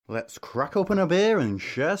Let's crack open a beer and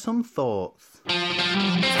share some thoughts.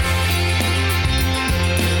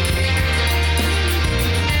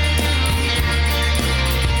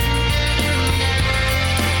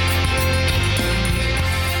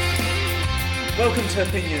 Welcome to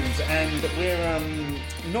Opinions, and we're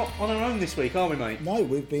not on our own this week, are we, mate? No,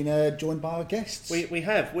 we've been joined by our guests. We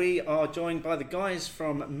have. We are joined by the guys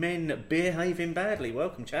from Men Behaving Badly.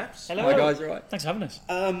 Welcome, chaps. Hello. Hi guys, you alright? Thanks for having us.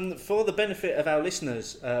 For the benefit of our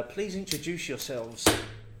listeners, please introduce yourselves.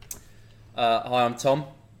 Hi, I'm Tom.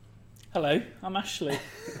 Hello, I'm Ashley.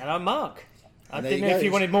 And I'm Mark. I And there didn't you know go. if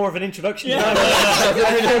you wanted more of an introduction. Mark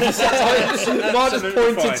just Absolutely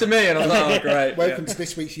pointed fine. to me and I was like, oh great. Welcome to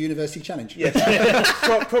this week's University Challenge.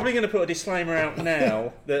 Probably going to put a disclaimer out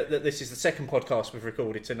now that this is the second podcast we've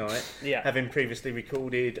recorded tonight, Yeah. having previously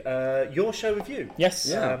recorded your show with you. Yes.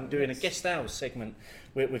 Yeah. Doing a guest hours segment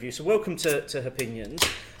with you. So welcome to Opinions.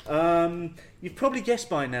 You've probably guessed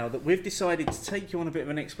by now that we've decided to take you on a bit of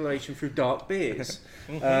an exploration through dark beers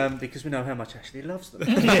because we know how much Ashley loves them.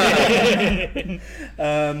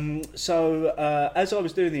 So as I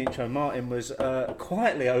was doing the intro, Martin was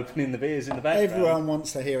quietly opening the beers in the background. Everyone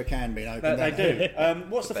wants to hear a can being opened. They don't do.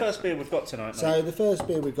 What's the first beer we've got tonight, mate? So the first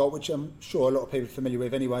beer we've got, which I'm sure a lot of people are familiar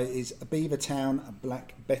with anyway, is a Beavertown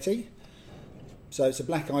Black Betty. So it's a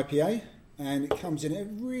black IPA, and it comes in at a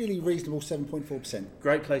really reasonable 7.4%.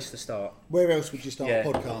 Great place to start. Where else would you start Yeah. a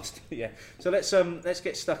podcast? Yeah. So let's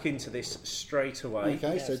get stuck into this straight away.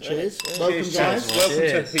 Okay, so so cheers. cheers. Welcome, Cheers, guys. chaps. Welcome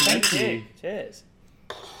Cheers. to Opinions. Thank you. Cheers.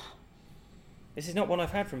 This is not one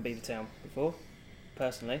I've had from Beavertown before,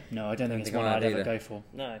 personally. No, I don't think it's think one I I'd had ever either. go for.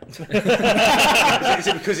 No. Is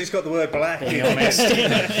it because it's got the word black? Being honest.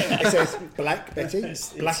 It says Black Betty,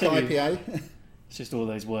 black silly. IPA. It's just all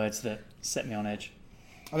those words that set me on edge.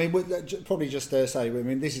 I mean, probably just say, I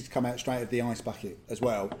mean, this has come out straight of the ice bucket as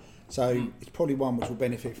well. So it's probably one which will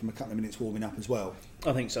benefit from a couple of minutes warming up as well.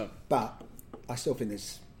 I think so. But I still think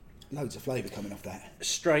there's loads of flavour coming off that.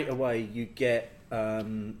 Straight away, you get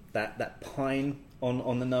that pine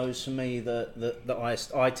on the nose for me that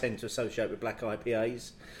I tend to associate with black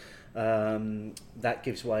IPAs. That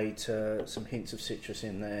gives way to some hints of citrus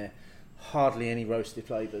in there. Hardly any roasted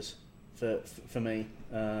flavours for me.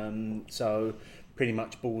 So pretty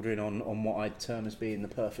much bordering on what I'd term as being the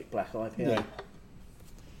perfect black IPA. Yeah.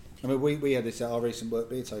 I mean, we had this at our recent work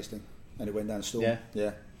beer tasting, and it went down a storm.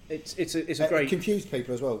 Yeah. It's a It great. confused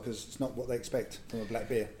people as well because it's not what they expect from a black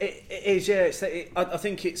beer. It is, yeah. I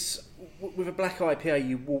think it's with a black IPA,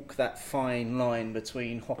 you walk that fine line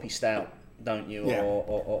between hoppy stout, don't you, Yeah.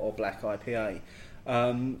 or black IPA.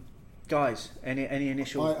 Guys, any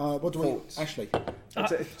initial What do we, thoughts? Ashley?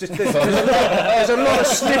 There's a lot of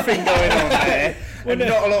sniffing going on there, and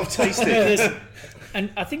not a lot of tasting.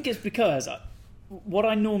 And I think it's because what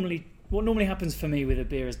normally happens for me with a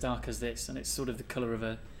beer as dark as this, and it's sort of the colour of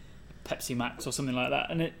a Pepsi Max or something like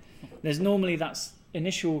that, and there's normally that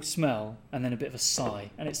initial smell and then a bit of a sigh,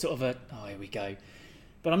 and it's sort of here we go.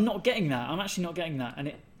 But I'm not getting that. I'm actually not getting that,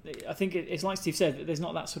 and I think it's like Steve said, that there's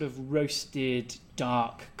not that sort of roasted,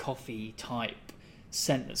 dark coffee type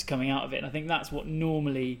scent that's coming out of it. And I think that's what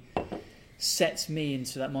normally sets me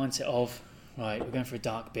into that mindset of, right, we're going for a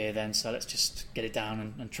dark beer then, so let's just get it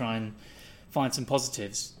down and try and find some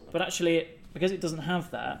positives. But actually, because it doesn't have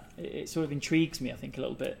that, it sort of intrigues me, I think, a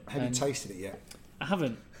little bit. Have you tasted it yet? I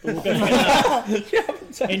haven't. But we'll go for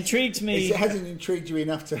that. Intrigues me. It hasn't intrigued you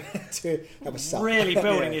enough to have a sup. Really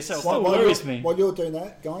building yourself Still up. worries me. While you're doing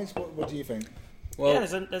that, guys, what do you think? Well, Yeah,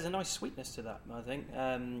 there's a nice sweetness to that, I think.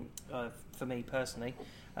 For me personally,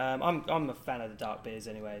 I'm a fan of the dark beers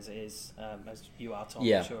anyway, as it is, as you are, Tom,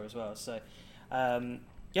 Yeah. I'm sure as well. So, I'm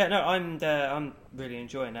really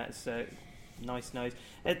enjoying that. It's a nice nose.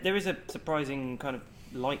 There is a surprising kind of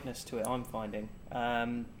lightness to it, I'm finding.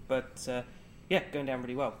 Going down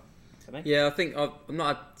really well for me. yeah, I think I've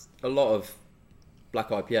not had a lot of black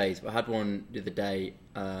IPAs, but I had one the other day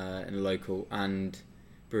in a local and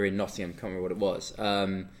brewery in Nottingham. Can't remember what it was,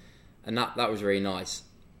 and that was really nice.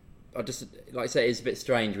 I just, like I say, it's a bit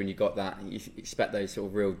strange when you got that. You expect those sort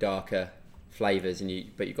of real darker flavours,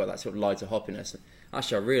 but you've got that sort of lighter hoppiness.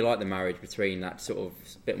 Actually, I really like the marriage between that sort of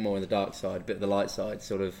bit more on the dark side, a bit of the light side,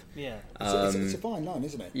 sort of. Yeah. It's a fine line,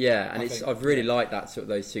 isn't it? Yeah, and I think. I've really liked that sort of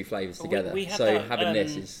those two flavours Well, together. we had So that, having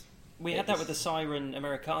this is. We had that with the Siren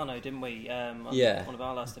Americano, didn't we? On Yeah. one of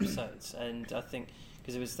our last episodes, and I think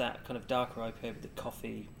because it was that kind of darker IPA with the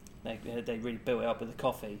coffee, they really built it up with the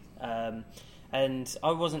coffee. And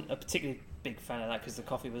I wasn't a particularly big fan of that because the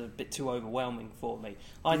coffee was a bit too overwhelming for me.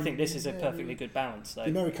 I think this is a perfectly good balance, though. The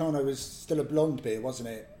Americano was still a blonde beer, wasn't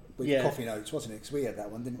it? with Yeah. coffee notes, wasn't it? Because we had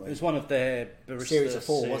that one, didn't we? It was one of their barista Series of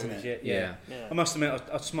 4, wasn't it? Yeah. Yeah. I must admit,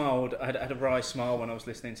 I smiled. I had a wry smile when I was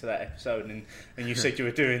listening to that episode, and you said you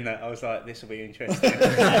were doing that. I was like, this will be interesting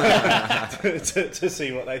to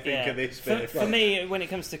see what they think of this beer. For me, when it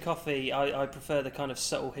comes to coffee, I prefer the kind of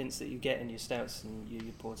subtle hints that you get in your stouts and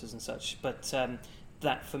your porters and such. But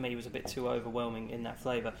that for me was a bit too overwhelming in that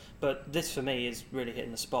flavour. But this for me is really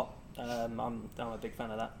hitting the spot. I'm a big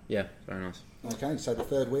fan of that. Yeah, very nice. Okay, so the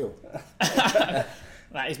third wheel.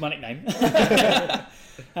 That is my nickname.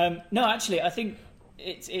 No, actually, I think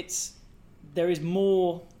it's there is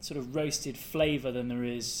more sort of roasted flavour than there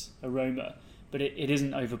is aroma, but it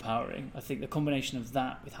isn't overpowering. I think the combination of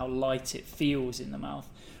that with how light it feels in the mouth,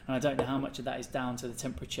 and I don't know how much of that is down to the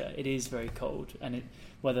temperature. It is very cold, and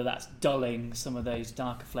whether that's dulling some of those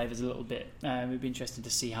darker flavours a little bit. It'd be interesting to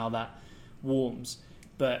see how that warms,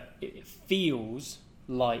 but it feels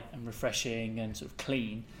light and refreshing and sort of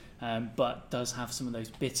clean. But does have some of those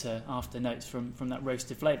bitter after notes from that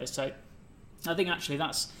roasted flavour. So I think actually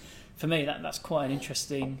that's, for me, that's quite an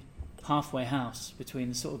interesting halfway house between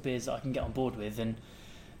the sort of beers that I can get on board with and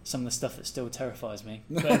some of the stuff that still terrifies me.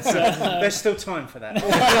 But, There's still time for that. Don't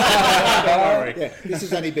worry. Yeah, this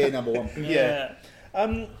is only beer number 1. Yeah.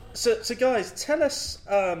 So guys, tell us.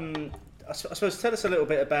 I suppose tell us a little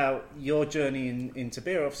bit about your journey into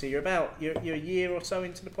beer. Obviously, you're a year or so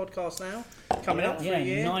into the podcast now, coming up for a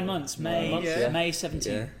year. 9 months, May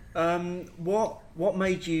 17th. Yeah. What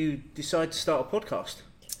made you decide to start a podcast?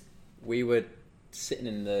 We were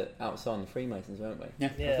sitting outside on the Freemasons, weren't we?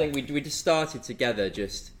 Yeah. I think we just started together.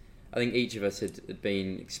 I think each of us had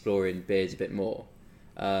been exploring beers a bit more,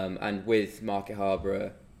 and with Market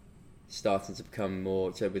Harborough starting to become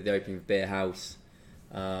more. So with the opening of Beer House.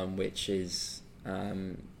 Which is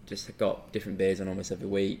just got different beers on almost every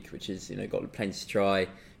week, which is got plenty to try.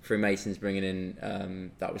 Freemasons bringing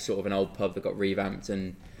in that was sort of an old pub that got revamped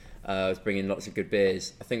and was bringing lots of good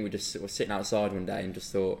beers. I think we just were sitting outside one day and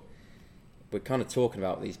just thought, we're kind of talking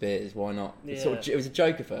about these beers. Why not? Yeah. It was a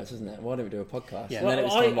joke at first, wasn't it? Why don't we do a podcast? Yeah. And then it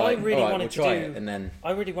was Well, kind of like, I really all right, wanted we'll to try do- it, and then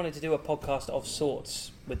I really wanted to do a podcast of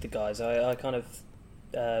sorts with the guys. I kind of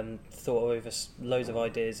thought over loads of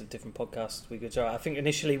ideas of different podcasts we could try. I think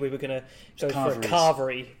initially we were going to go for a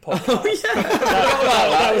carvery podcast.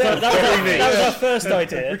 That was our first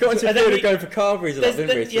idea. we got into And then going for carveries a lot,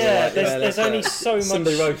 didn't we? So there's only so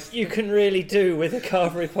Sunday much roast. you can really do with a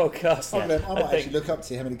carvery podcast. I might think. actually look up to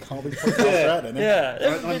see how many carbon podcasts are out there now.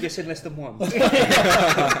 Yeah, I'm guessing less than one.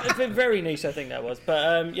 it's been very niche, I think that was.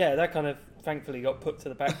 But that kind of thankfully got put to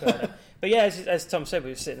the back burner. But yeah, as Tom said, we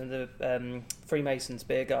were sitting in the Freemasons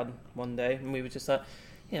beer garden one day, and we were just like,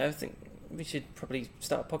 I think we should probably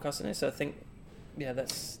start a podcast on this. So I think,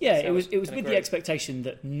 that's It was with great. the expectation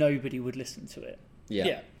that nobody would listen to it.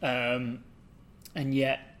 Yeah. And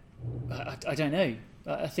yet, I don't know.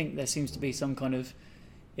 I think there seems to be some kind of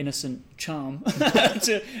innocent charm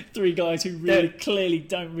to three guys who really clearly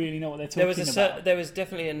don't really know what they're talking about. There was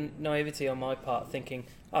definitely a naivety on my part, thinking,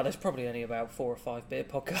 there's probably only about 4 or 5 beer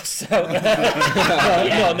podcasts out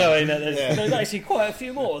there. Not knowing that there's actually quite a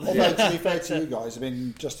few more. Although, to be fair to you guys, I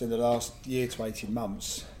mean, just in the last year to 18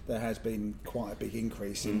 months, there has been quite a big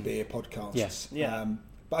increase in beer podcasts. Yes. Yeah.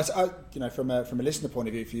 But from a listener point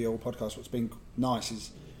of view for your podcast, what's been nice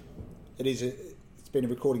is it's been a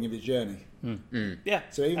recording of your journey. Yeah.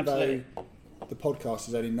 So even absolutely. though the podcast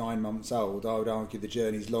is only 9 months old, I would argue the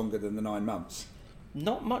journey's longer than the 9 months.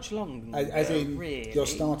 Not much longer. As in, really, your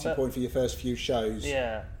starting but- point for your first few shows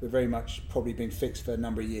Yeah. were very much probably been fixed for a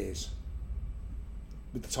number of years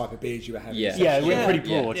with the type of beers you were having. Yeah. Yeah, we're Yeah. pretty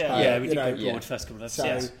broad. Yeah. Yeah, we did You know, go broad first couple of So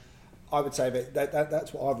episodes. I would say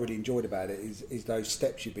that's what I've really enjoyed about it is those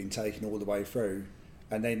steps you've been taking all the way through,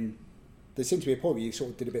 and then there seemed to be a point where you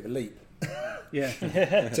sort of did a bit of a leap. Yeah.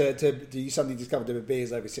 to you suddenly discovered there were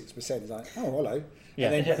beers over 6%. It's like, oh, hello.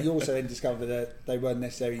 Yeah. And then you also then discovered that they weren't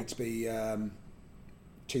necessarily to be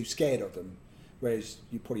too scared of them, whereas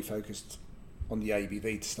you probably focused on the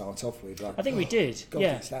ABV to start off with. Like, I think we did. God,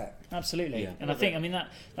 yeah, it's that. absolutely. Yeah. And I think,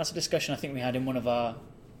 that's a discussion I think we had in one of our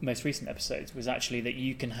most recent episodes, was actually that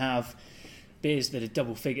you can have beers that are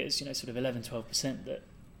double figures, sort of 11-12% that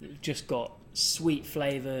have just got sweet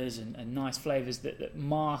flavours and nice flavours that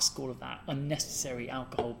mask all of that unnecessary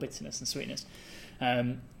alcohol, bitterness and sweetness.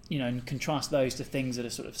 And contrast those to things that are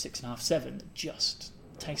sort of 6.5-7 that just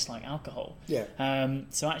taste like alcohol. Yeah.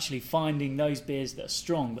 So actually finding those beers that are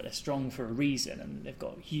strong, but they're strong for a reason, and they've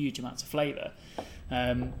got huge amounts of flavour.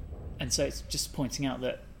 And so it's just pointing out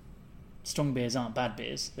that strong beers aren't bad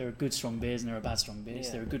beers. There are good strong beers and there are bad strong beers.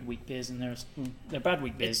 Yeah. There are good weak beers and there are bad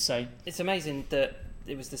weak beers. So It's amazing that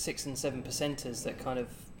it was the 6 and 7%ers that kind of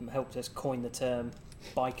helped us coin the term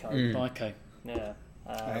Bico. Bico. Yeah.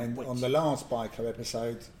 And which- on the last Bico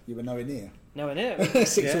episode, you were nowhere near. nowhere near.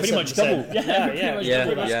 6 or Pretty much 7%. double. Yeah, Yeah,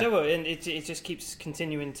 pretty much yeah. double. And it just keeps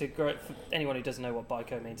continuing to grow. For anyone who doesn't know what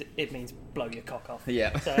Bico means, it means blow your cock off.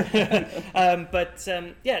 Yeah. So,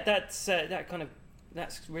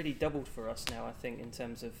 that's really doubled for us now. I think in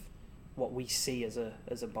terms of what we see as a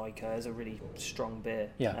Bico, as a really strong beer.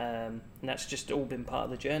 Yeah. And that's just all been part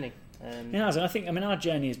of the journey. Yeah, I think our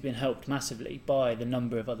journey has been helped massively by the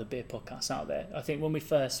number of other beer podcasts out there. I think when we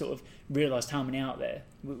first sort of realised how many out there,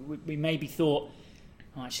 we maybe thought,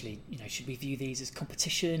 oh, actually, should we view these as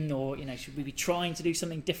competition, or should we be trying to do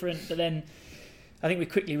something different? But then I think we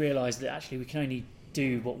quickly realised that actually we can only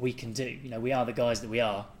do what we can do. We are the guys that we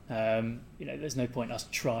are. There's no point us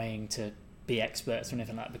trying to be experts or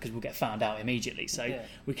anything like that, because we'll get found out immediately. So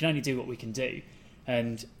we can only do what we can do,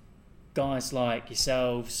 and guys like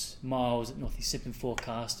yourselves, Miles at North East Sipping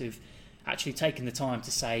Forecast, who've actually taken the time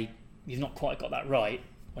to say, you've not quite got that right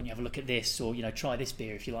when you have a look at this, or try this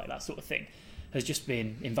beer if you like, that sort of thing, has just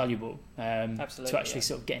been invaluable. Absolutely, to actually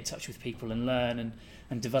sort of get in touch with people and learn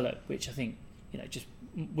and develop, which I think just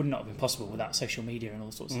would not have been possible without social media and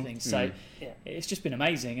all sorts of things. So it's just been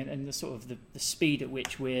amazing, and the sort of the speed at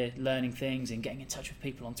which we're learning things and getting in touch with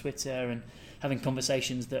people on Twitter and having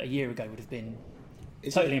conversations that a year ago would have been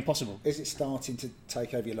totally impossible. Is it starting to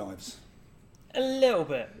take over your lives? A little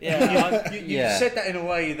bit, yeah. You said that in a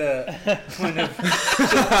way that kind of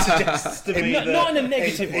suggests to me that... Not in a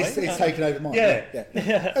negative way. It's taken over mine. Yeah.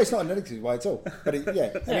 It's not a negative way at all. But I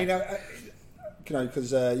mean,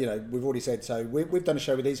 because we've already said, so we've done a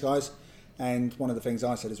show with these guys, and one of the things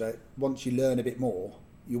I said is that once you learn a bit more,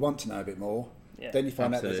 you want to know a bit more, then you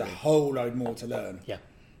find out there's a whole load more to learn. Yeah.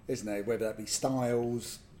 Isn't there? Whether that be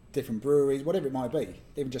styles, different breweries, whatever it might be,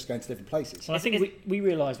 even just going to different places. Well, I think we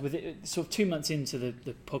realised with it, sort of 2 months into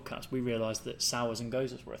the podcast, we realised that sours and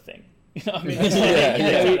gozers were a thing. What I mean?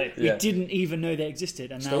 We didn't even know they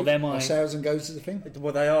existed, and now they're my... Are sours and gozers a thing?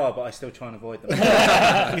 Well, they are, but I still try and avoid them.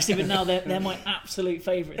 You see, but now they're my absolute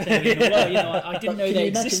favourite thing in the world. I didn't know they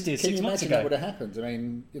existed 6 months ago. That would have happened? I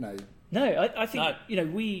mean, No, I think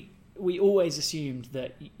we always assumed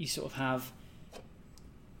that you sort of have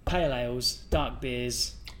pale ales, dark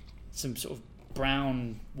beers, some sort of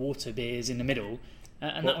brown water beers in the middle,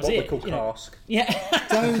 and that was what it. we call cask. Yeah.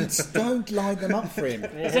 don't line them up for him.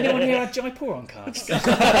 Has anyone here had Jaipur on cask?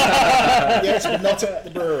 Yes, but not at the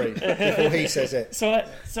brewery before he says it. So I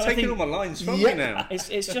Taking think all my lines from me now. it's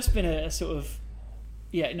just been a sort of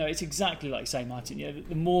it's exactly like you say, Martin.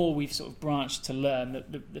 The more we've sort of branched to learn,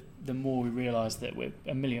 the more we realise that we're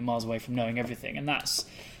a million miles away from knowing everything, and that's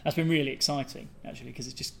been really exciting actually, because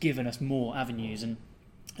it's just given us more avenues. And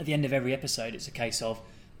at the end of every episode, it's a case of,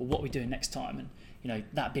 well, what are we doing next time? And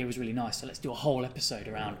that beer was really nice, so let's do a whole episode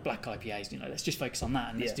around black IPAs. Let's just focus on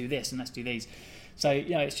that, and let's do this and let's do these. So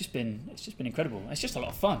it's just been incredible. It's just a lot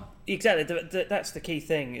of fun. Exactly. That's the key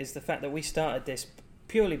thing, is the fact that we started this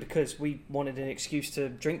purely because we wanted an excuse to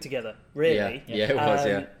drink together. Really. Yeah, it was.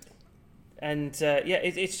 And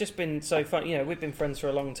it's just been so fun. We've been friends for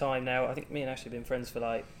a long time now. I think me and Ashley have been friends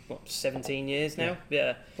for 17 years now.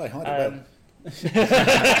 Yeah. Play hide and well.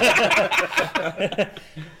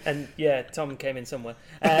 And Tom came in somewhere.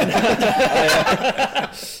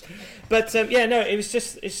 But it's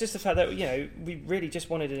just the fact that we really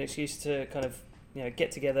just wanted an excuse to kind of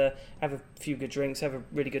get together, have a few good drinks, have a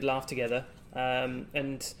really good laugh together,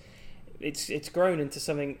 and it's grown into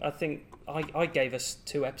something. I think I gave us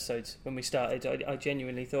 2 episodes when we started. I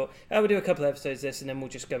genuinely thought, we'll do a couple of episodes of this, and then we'll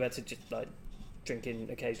just go back to just drinking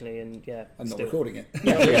occasionally and not recording it.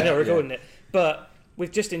 not recording it. But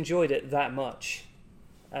we've just enjoyed it that much.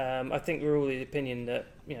 I think we're all of the opinion that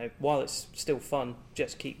while it's still fun,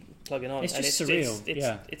 just keep plugging on. It's just surreal.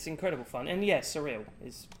 It's incredible fun, and surreal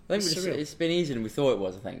is. I think it's been easier than we thought it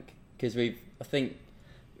was. I think because I think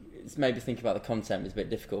it's maybe thinking about the content is a bit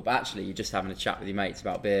difficult, but actually you're just having a chat with your mates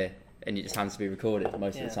about beer, and it just happens to be recorded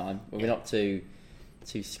most of the time. We're not too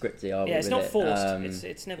scripty, are we? It's not forced.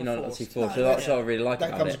 It's never forced. Not too forced. So that's what I really like that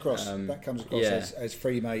about comes it. across. That comes across as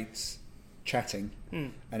free mates chatting,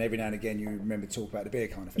 and every now and again you remember to talk about the beer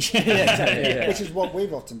kind of thing. Which is what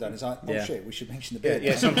we've often done. It's like, shit, we should mention the beer.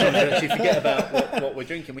 Yeah, sometimes we actually forget about what we're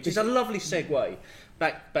drinking, which is a lovely segue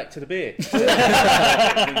back to the beer.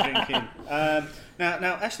 Drinking.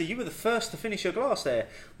 Now, Ashley, you were the first to finish your glass there.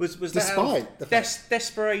 Was that out of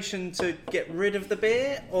desperation to get rid of the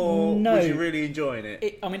beer, or was you really enjoying it?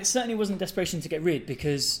 It certainly wasn't desperation to get rid,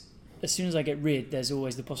 because as soon as I get rid, there's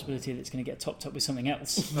always the possibility that it's going to get topped up with something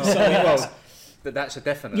else. But that's a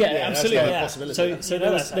definite. Yeah, absolutely. That's possibility. So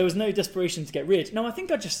there was no desperation to get rid. No, I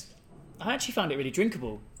think I actually found it really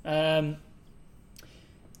drinkable.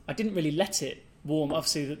 I didn't really let it warm.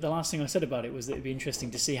 Obviously, the last thing I said about it was that it'd be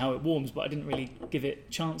interesting to see how it warms, but I didn't really give it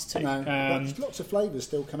a chance to. No, lots of flavours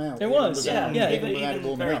still come out. There was, even even without it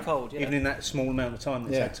warming very up. cold. Yeah. Even in that small amount of time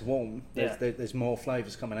that's Yeah. had to warm, there's more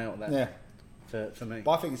flavours coming out of that Yeah, for me.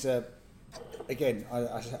 but I think it's again.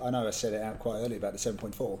 I know I said it out quite early about the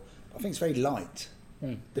 7.4. I think it's very light.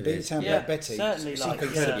 The Beardstown Yeah, Black Betty, certainly light, something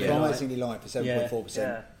yeah. surprisingly light for 7.4%.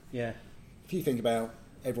 Yeah. Yeah. If you think about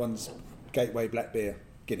everyone's gateway black beer,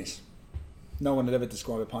 Guinness. No one would ever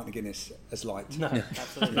describe a pint of Guinness as light. No,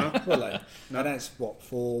 absolutely. Will they? And that's what,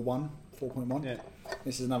 4.1? Yeah.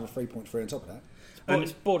 This is another 3.3 on top of that. Well,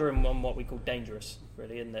 it's bordering on what we call dangerous,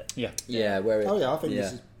 really, isn't it? Yeah. Yeah, where it, Oh yeah, I think yeah.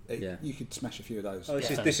 this is. Yeah. You could smash a few of those. Oh,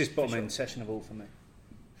 this is bottom end sessionable for me.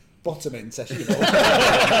 Bottom end session.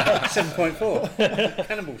 7.4.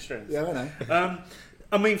 Cannibal strength. Yeah, I know.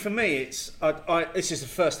 I mean, for me, it's this is the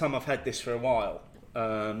first time I've had this for a while,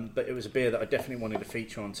 but it was a beer that I definitely wanted to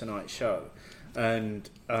feature on tonight's show, and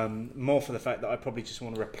more for the fact that I probably just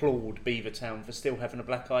want to applaud Beavertown for still having a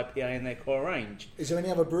black IPA in their core range. Is there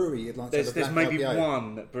any other brewery you'd like to have a There's black maybe IPA?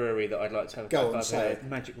 one brewery that I'd like to have a Go black on, say IPA. it.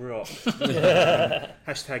 Magic Rock.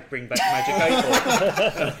 Hashtag bring back Magic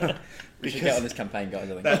 8. We should get on this campaign,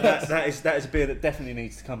 guys. I think. that is a beer that definitely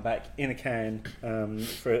needs to come back in a can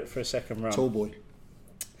for a second run. Tall boy.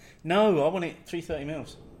 No, I want it 330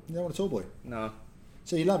 mils. You don't want a tall boy? No.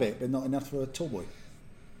 So you love it, but not enough for a tall boy?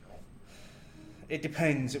 It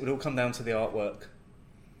depends. It would all come down to the artwork.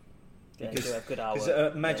 Yeah, Because- do have good Because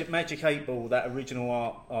artwork. Magic 8 Ball, that original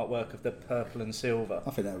artwork of the purple and silver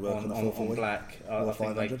I think that would work on a on 440. black, Or I think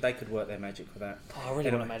 500. they could work their magic with that. Oh, I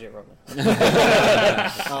really want a Magic Rock.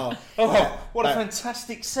 Oh, Oh, what a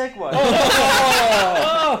fantastic segue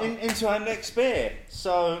into our next beer.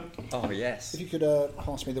 So, Oh yes. if you could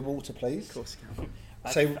pass me the water, please. Of course you can.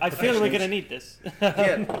 So I feel we're professionals- going to need this.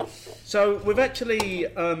 yeah. So we've actually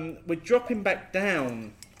we're dropping back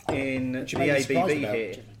down in Which you the may be surprised ABV about.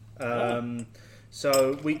 here.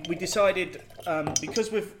 So we decided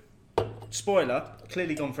because we've spoiler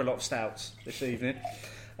clearly gone for a lot of stouts this evening.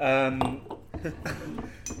 A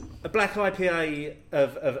black IPA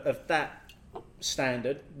of that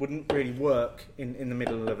standard wouldn't really work in the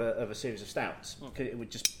middle of a series of stouts. It would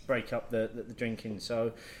just break up the drinking.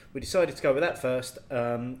 So we decided to go with that first,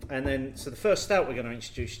 and then so the first stout we're going to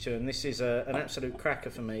introduce you to, and this is an absolute cracker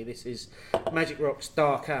for me. This is Magic Rock's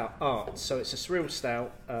Dark Art. So it's a surreal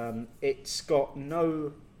stout. It's got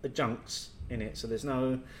no adjuncts in it, so there's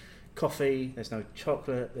no coffee, there's no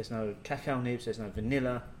chocolate, there's no cacao nibs, there's no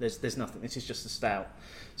vanilla, there's nothing. This is just a stout.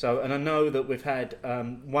 So, and I know that we've had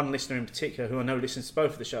one listener in particular who I know listens to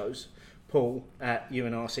both of the shows, Paul at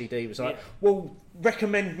UNRCD, was like, well,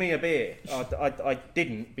 recommend me a beer. I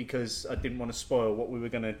didn't, because I didn't want to spoil what we were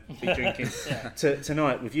going to be drinking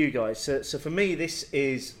tonight with you guys. So for me, this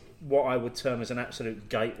is what I would term as an absolute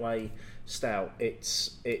gateway stout.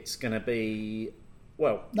 It's going to be...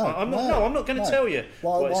 Well, I'm not going to tell you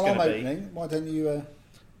what it's While going I'm to be. opening, why don't you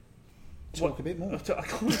talk a bit more? I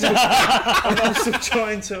can't do- I'm still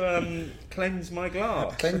trying to cleanse my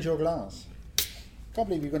glass. Cleanse your glass. Can't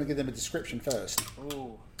believe you're going to give them a description first.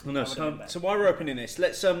 Ooh. No, so while we're opening this,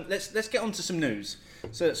 let's get on to some news.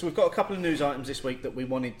 So we've got a couple of news items this week that we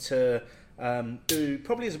wanted to do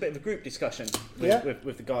probably as a bit of a group discussion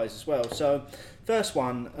with the guys as well. So first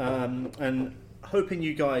one, and hoping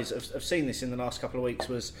you guys have seen this in the last couple of weeks,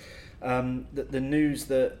 was the news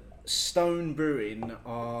that Stone Brewing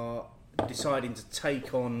are deciding to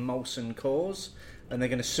take on Molson Coors, and they're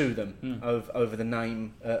going to sue them over the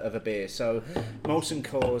name of a beer. So Molson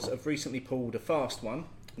Coors have recently pulled a fast one,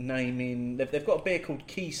 naming they've got a beer called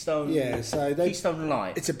Keystone. Yeah, so Keystone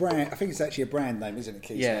Light. It's a brand. I think it's actually a brand name, isn't it,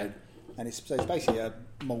 Keystone? Yeah. And it's basically a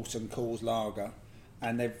Molson Coors lager,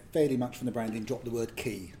 and they've fairly much from the branding dropped the word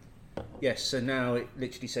key. Yes, so now it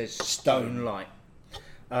literally says Stone Light.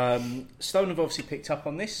 Stone have obviously picked up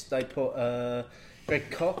on this. They put Greg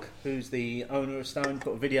Koch, who's the owner of Stone,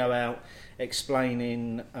 put a video out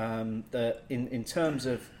explaining that in terms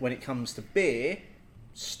of when it comes to beer,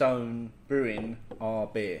 Stone Brewing are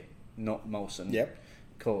beer, not Molson. Yep.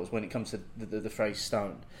 Coors, when it comes to the phrase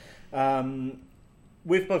Stone.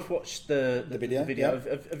 We've both watched the video.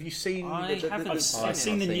 Yep. Have you seen? I haven't I've seen it.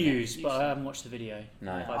 seen the I've seen news, but I haven't watched the video.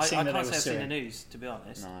 No. But I I've seen that can't they say were I've seen the suing. news, to be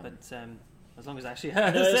honest. No. But as long as I actually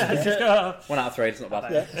heard. 1 out of 3. It's not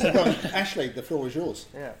bad. Yeah. So go on, Ashley, the floor is yours.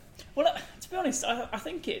 Yeah. Well, to be honest, I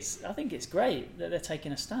think it's great that they're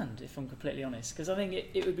taking a stand. If I'm completely honest, because I think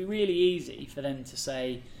it would be really easy for them to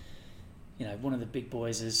say, you know, one of the big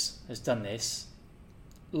boys has done this.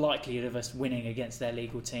 Likelihood of us winning against their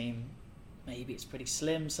legal team, maybe it's pretty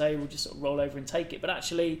slim. So we'll just sort of roll over and take it. But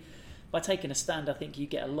actually, by taking a stand, I think you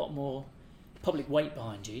get a lot more public weight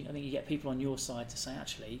behind you. I think you get people on your side to say,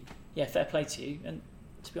 actually, yeah, fair play to you. And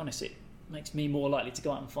to be honest, it makes me more likely to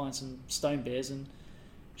go out and find some Stone beers and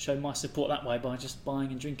show my support that way by just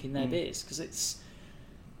buying and drinking their beers. Because it's,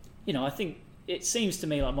 I think it seems to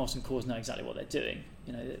me like Molson Coors know exactly what they're doing.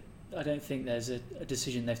 I don't think there's a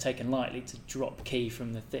decision they've taken lightly to drop Key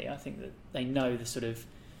from the thing. I think that they know the sort of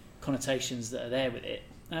connotations that are there with it.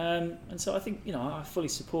 And so I think, I fully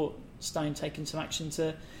support Stone taking some action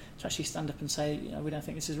to actually stand up and say, we don't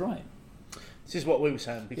think this is right. This is what we were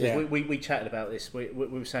saying, because we chatted about this. We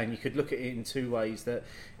were saying you could look at it in two ways. That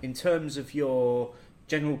in terms of your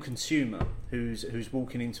general consumer who's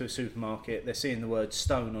walking into a supermarket, they're seeing the word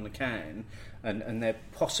Stone on a can, and they're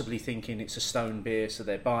possibly thinking it's a Stone beer, so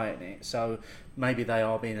they're buying it. So maybe they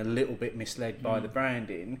are being a little bit misled by the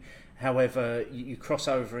branding. However, you cross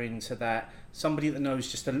over into that, somebody that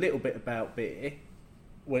knows just a little bit about beer,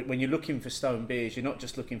 when you're looking for Stone beers, you're not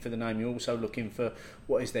just looking for the name, you're also looking for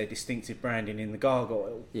what is their distinctive branding in the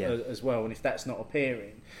gargoyle as well, and if that's not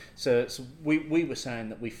appearing. So we were saying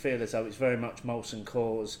that we feel as though it's very much Molson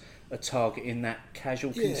Coors are targeting that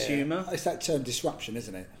casual consumer. It's that term disruption,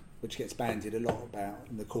 isn't it? Which gets bandied a lot about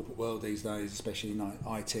in the corporate world these days, especially like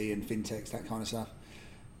IT and fintechs, that kind of stuff.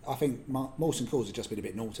 I think Molson Coors have just been a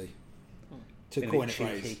bit naughty, to coin a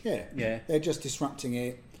phrase. Yeah, they're just disrupting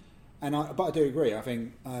it. But I do agree. I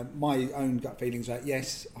think my own gut feelings are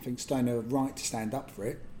yes, I think Stone are right to stand up for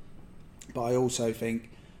it, but I also think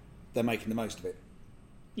they're making the most of it.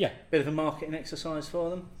 Yeah, bit of a marketing exercise for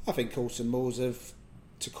them. I think Coulson Moores have,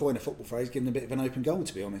 to coin a football phrase, given them a bit of an open goal.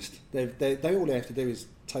 To be honest, they all they have to do is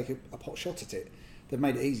take a pot shot at it. They've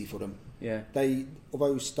made it easy for them. Yeah.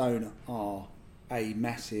 Although Stone are a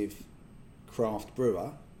massive craft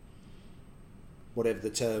brewer, whatever the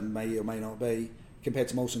term may or may not be, compared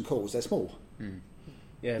to Molson Coors, they're small.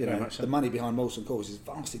 Yeah, very much so. The money behind Molson Coors is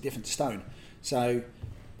vastly different to Stone, so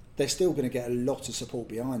they're still going to get a lot of support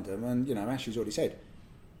behind them. And Ashley's already said,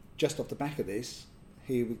 just off the back of this,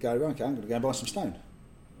 he would go, okay, I'm going to go and buy some Stone.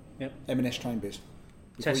 Yep. M&S train beers.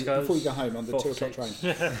 Tesco's, before you go home on the 2 o'clock train.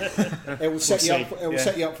 It will set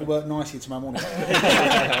you up for work nicely tomorrow morning.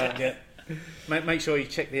 Yeah. Make sure you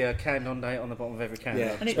check the can on date on the bottom of every can.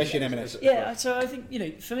 Yeah, especially in M&S. Yeah, so I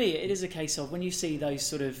think, for me, it is a case of when you see those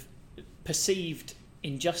sort of perceived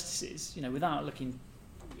injustices, without looking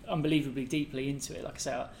unbelievably deeply into it. Like I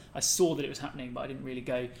say, I saw that it was happening, but I didn't really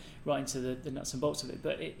go right into the nuts and bolts of it.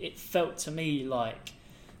 But it felt to me like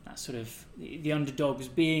that sort of the underdog was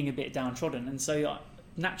being a bit downtrodden, and so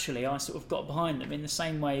naturally I sort of got behind them in the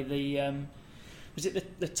same way was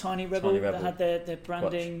it the Tiny Rebel, that had their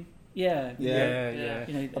branding. Watch. Yeah. I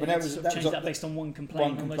mean, that was changed that based on one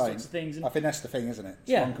complaint and those sorts of things. And I think that's the thing, isn't it?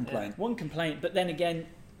 It's one complaint. One complaint, but then again,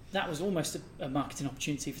 that was almost a marketing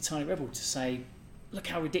opportunity for Tiny Rebel to say, look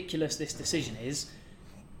how ridiculous this decision is.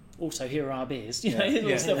 Also, here are our beers.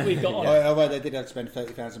 The stuff we've got on. Although they did have to spend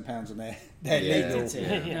 £30,000 on their legal,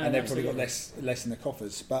 and they've probably got less in the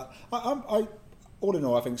coffers. But I all in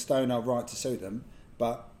all, I think Stone are right to sue them,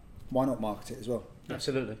 but why not market it as well?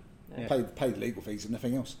 Absolutely. Yeah. Pay the legal fees and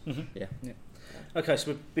nothing else. Mm-hmm. Yeah. Okay,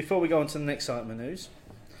 so before we go on to the next item of news,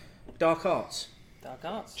 Dark Arts. Dark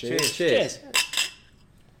Arts. Cheers.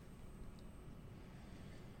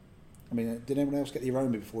 I mean, did anyone else get the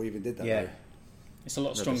aroma before you even did that? Yeah. Though? It's a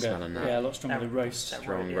lot stronger. Yeah, a lot stronger than roast.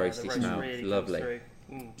 Strong roasty smell. Really lovely.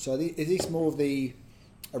 So is this more of the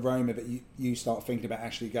aroma that you start thinking about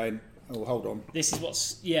actually going, oh, hold on. This is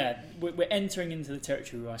we're entering into the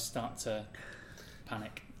territory where I start to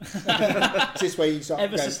panic. Is this where you start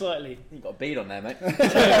ever going, so slightly? You've got a bead on there, mate.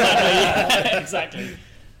 Yeah, exactly.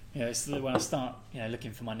 It's when I start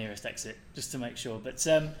looking for my nearest exit just to make sure. But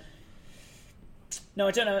no,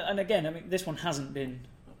 I don't know. And again, I mean, this one hasn't been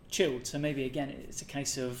chilled, so maybe again it's a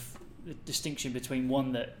case of the distinction between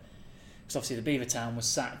one that, because obviously the Beavertown was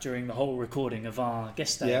sat during the whole recording of our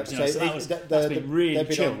guest stage. Yeah, so that's been really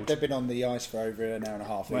chilled. They've been on the ice for over an hour and a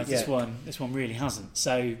half. Whereas this one really hasn't.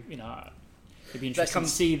 So it'd be interesting to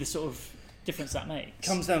see the sort of difference that makes.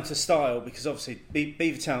 Comes down to style, because obviously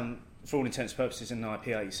Beavertown, for all intents and purposes, is an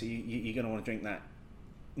IPA, so you're going to want to drink that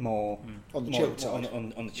more on the chilled side.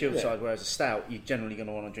 On the chilled side, whereas a stout you're generally going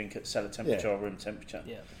to want to drink at cellar temperature or room temperature.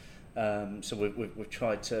 Yeah. So we've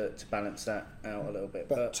tried to balance that out a little bit.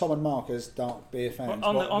 But Tom and Mark, as dark beer fans,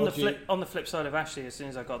 on the flip side of Ashley, as soon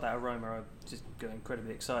as I got that aroma, I just got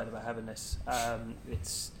incredibly excited about having this.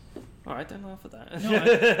 It's all right. Don't laugh at that. No,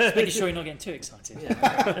 just making sure you're not getting too excited.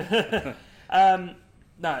 Yeah.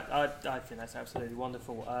 No, I think that's absolutely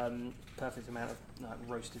wonderful. Perfect amount of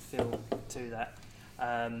roasted feel to that.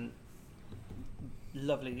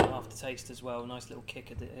 lovely aftertaste as well. Nice little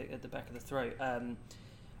kick at the back of the throat.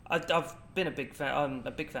 I've been a big fan. I'm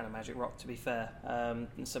a big fan of Magic Rock, to be fair.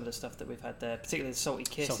 And some of the stuff that we've had there, particularly the Salty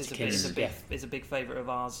Kiss, is a big favourite of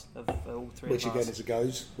ours, of all three. Which of again ours. is a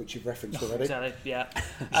goes, which you've referenced already. Exactly,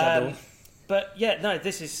 yeah. But yeah, no,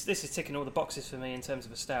 this is ticking all the boxes for me in terms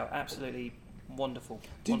of a stout. Absolutely wonderful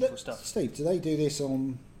stuff. Steve, do they do this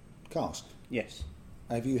on cask? Yes,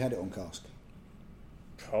 Have you had it on cask?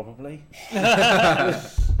 probably.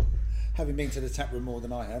 Having been to the tap room more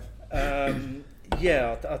than I have.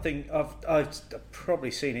 Yeah, I think I've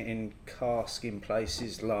probably seen it in cask in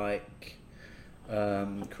places like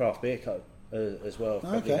Craft Beer Co. As well.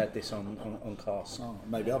 Probably had this on cask. Oh,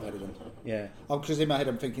 maybe I've had it then. Yeah. Because in my head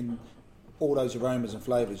I'm thinking all those aromas and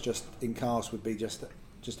flavours just in cask would be just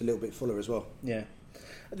a little bit fuller as well. Yeah.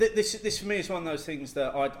 This for me is one of those things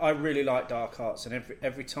that I really like dark arts, and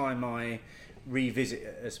every time I revisit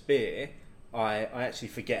it as beer, I actually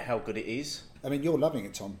forget how good it is. I mean, you're loving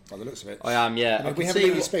it, Tom, by the looks of it. I am, yeah. I mean, we haven't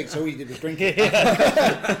let you speak, so all you did was drink it.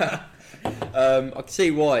 I can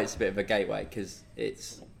see why it's a bit of a gateway, because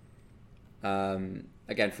it's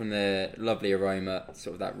again from the lovely aroma,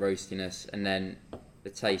 sort of that roastiness, and then the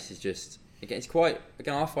taste is just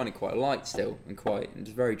I find it quite light still, and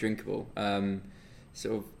just very drinkable.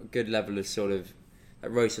 Sort of a good level of sort of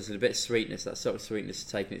that roastiness and a bit of sweetness. That sort of sweetness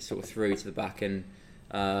taking it sort of through to the back and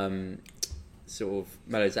sort of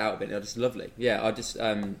mellows out a bit. It's just lovely. Yeah, I just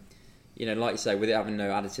like you say, with it having no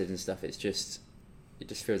additives and stuff, it just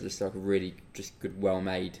feels just like a really just good, well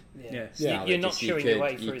made. Yeah. You're not chewing your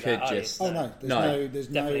way through that. There's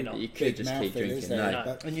definitely no not. You could just keep drinking. is there? No.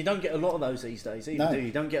 But And you don't get a lot of those these days, either, No. do you?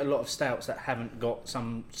 You don't get a lot of stouts that haven't got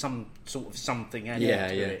some sort of something added Yeah,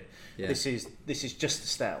 to yeah, it. yeah. This is just a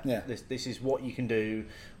stout. Yeah. This is what you can do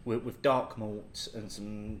with dark malts and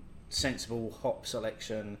some sensible hop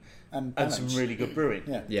selection and and some balance. really good brewing.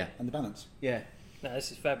 Yeah. And the balance. Yeah. No,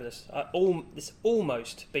 this is fabulous. This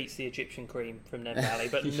almost beats the Egyptian cream from Nen Valley,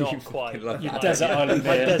 but not quite. love Your that. desert island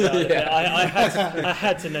My beer. desert island beer. I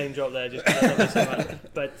had to name drop there just because I love it so much.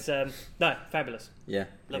 But no, fabulous. Yeah,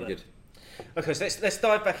 Love really it. good. Okay, so let's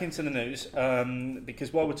dive back into the news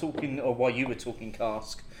because while you were talking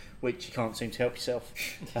cask, which you can't seem to help yourself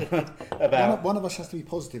about. One of us has to be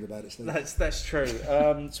positive about it, Steve. That's true.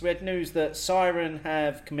 So we had news that Siren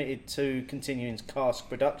have committed to continuing cask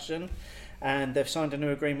production, and they've signed a new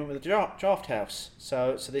agreement with the Draft House.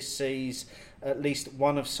 So this sees at least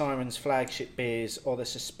one of Siren's flagship beers, or the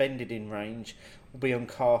suspended in range, will be on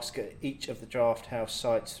cask at each of the Draft House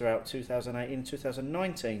sites throughout 2018 and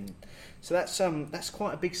 2019. So that's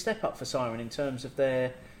quite a big step up for Siren in terms of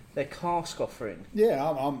their cask offering. Yeah,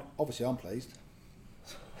 I'm pleased.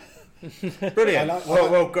 Brilliant. I like-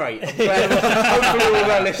 well, great. I'm glad, hopefully all of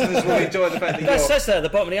our listeners will enjoy the fact that That you're... says that at the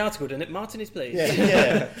bottom of the article, didn't it? Martin is pleased.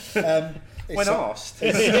 Yeah. When asked.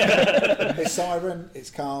 It's Siren, it's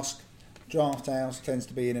cask. Draft House tends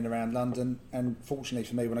to be in and around London, and fortunately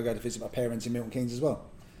for me, when I go to visit my parents in Milton Keynes as well.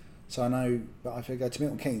 So I know that if I go to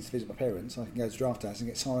Milton Keynes to visit my parents, I can go to Draft House and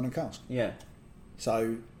get Siren and cask. Yeah.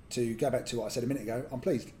 So to go back to what I said a minute ago, I'm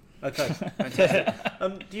pleased. Okay,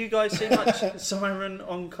 fantastic. Do you guys see much Siren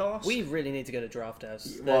on cask? We really need to go to Draft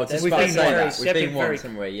House. Well, They've just been about to say very- that. We've they've been been very- once,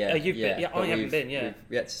 haven't we? Yeah, you've been- yeah, but I haven't been, yeah. We've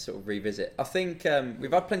yet to sort of revisit. I think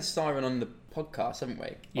we've had plenty of Siren on the podcast, haven't we?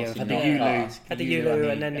 Yeah, we've Obviously had the not Yulu. cask, Had the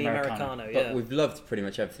Yulu and then the Americano, but yeah. we've loved pretty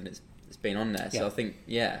much everything that's been on there. So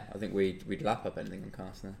Yeah. I think we'd lap up anything on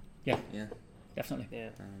cask now. Yeah, Yeah, definitely. Yeah.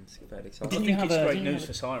 it's fairly I exciting. Didn't think you have it's a- great didn't you news have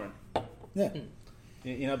for Siren. Yeah.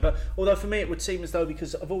 You know, but although for me it would seem as though,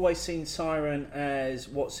 because I've always seen Siren as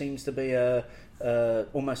what seems to be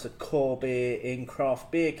almost a core beer in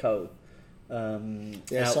Craft Beer Co.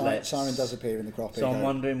 Yeah, outlets. Siren does appear in the craft beer. So I'm Co.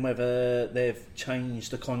 wondering whether they've changed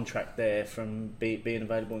the contract there from being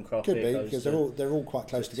available in Craft Could Beer be Co. because to- they're all quite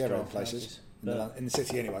close to together in Draft places Houses. in the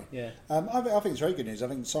city anyway. Yeah. I think it's very good news. I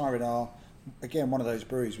think Siren are again one of those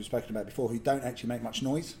breweries we've spoken about before who don't actually make much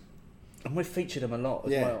noise. And we've featured them a lot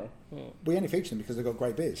as Yeah. well. We only feature them because they've got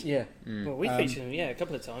great beers. Yeah. Well, we featured them, a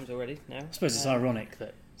couple of times already now. I suppose it's ironic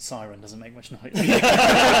that Siren doesn't make much noise. Oh,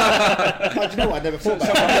 do you know what? I never thought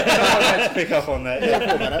about that. Someone had to pick up on that. Never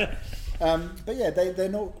thought about that. But yeah, they're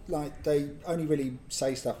not like, they only really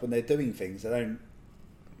say stuff when they're doing things. They don't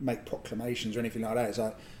make proclamations or anything like that. It's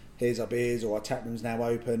like, here's our beers, or our tap room's now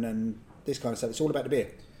open, and this kind of stuff. It's all about the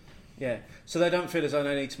beer. Yeah. So they don't feel as though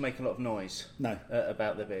they need to make a lot of noise No.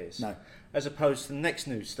 about their beers. No. As opposed to the next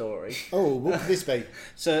news story. Oh, what could this be?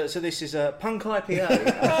 So this is a Punk IPA.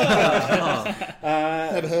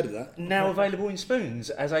 Never heard of that. Now available in spoons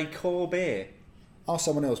as a core beer. Ask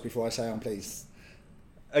someone else before I say I'm pleased.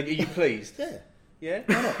 Are you pleased? Yeah. Yeah?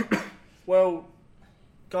 Why not? Well,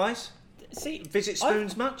 guys? See, Visit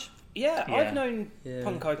Spoons much? Yeah, Yeah. I've known Yeah.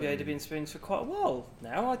 Punk IPA to be in Spoons for quite a while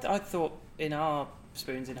now. I thought in our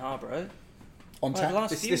Spoons in Harborough. On well, tap. the last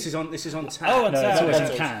This few- is on tap. Oh, on No, tap. it's always in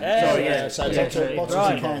Bottles. cans. Sorry, yeah. So Yeah, bottles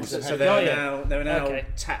right. and cans. So have there had- are yeah. now Okay.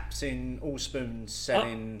 taps in all Spoons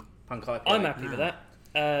selling Punk IPA. I'm happy with that.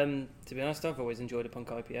 To be honest, I've always enjoyed a Punk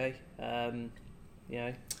IPA. You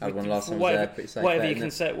know, Had one last time. whatever, Pretty safe whatever bet, you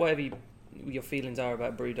isn't can it? say, whatever your feelings are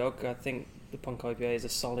about BrewDog, I think the Punk IPA is a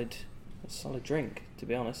solid drink. To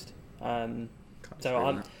be honest, Can't so disagree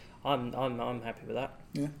on that. I'm happy with that.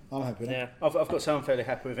 Yeah, I'm happy with that. Yeah. I've got to say I'm fairly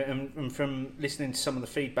happy with it, and from listening to some of the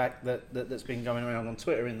feedback that's been going around on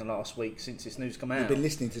Twitter in the last week since this news come out, You've been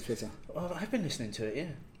listening to Twitter. well, I've been listening to it,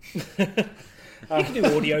 yeah. You can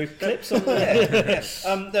do audio clips on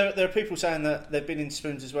that. There are people saying that they've been in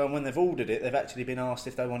Spoons as well, and when they've ordered it, they've actually been asked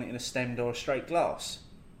if they want it in a stemmed or a straight glass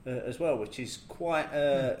as well, which is quite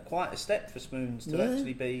a step for Spoons to Yeah.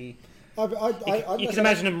 actually be. You can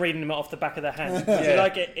imagine them reading them off the back of their hand. Would Yeah. you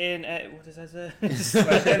like it in? What does that say?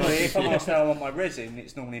 But generally, if I'm asked how I want my resin,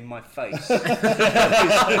 it's normally in my face.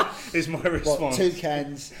 is my What, response. 2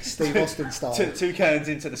 cans, Steve Austin style. Two cans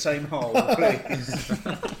into the same hole, please.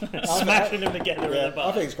 Smashing them together Yeah, in the I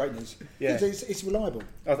bar. think it's great news. Yeah. It's reliable.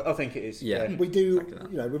 I think it is. Yeah. We do, Exactly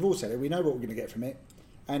that. you know, we've all said it. We know what we're going to get from it.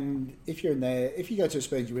 And if you're in there, if you go to a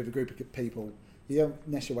Spoons with a group of people, you don't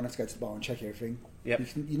necessarily want to go to the bar and check everything. Yep.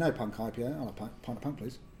 You know Punk IPA. I'll have a pint of Punk,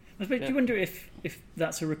 please. I suppose, do you wonder if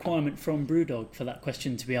that's a requirement from BrewDog for that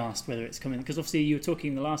question to be asked, whether it's coming? Because obviously you were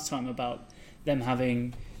talking the last time about them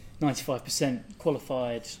having 95%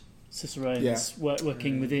 qualified Cicerones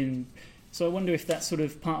working within. So I wonder if that's sort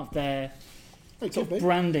of part of their It sort could of be.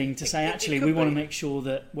 branding to say, It actually, could we want to be. make sure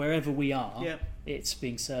that wherever we are, Yeah. it's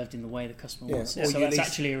being served in the way the customer Yeah, wants or it. So you that's at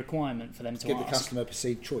least actually a requirement for them to Give the ask. customer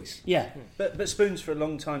perceived choice. Yeah, But Spoons for a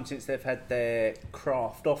long time since they've had their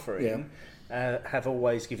craft offering have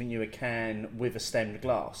always given you a can with a stemmed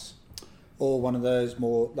glass. Or one of those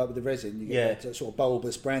more, like with the resin, you Yeah. get that sort of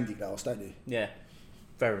bulbous brandy glass, don't you? Yeah.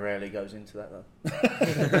 Very rarely goes into that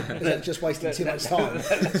though. Is that just wasting too much time?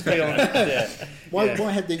 Let's be honest. Yeah. Why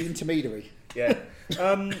Yeah. have the intermediary? Yeah.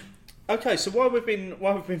 Okay, so while we've been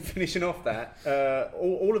finishing off that,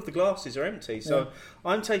 all of the glasses are empty. So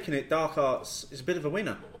I'm taking it. Dark Arts is a bit of a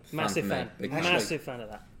winner. Massive for me. fan. Big fan. Massive fan of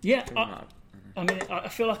that. yeah. Wow. I mean, I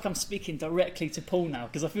feel like I'm speaking directly to Paul now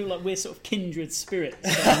because I feel like we're sort of kindred spirits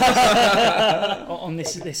on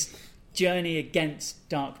this journey against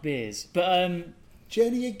dark beers. But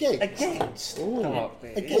Journey again. Against dark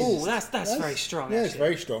beers. Again. Oh, that's very strong. Yeah, it's actually.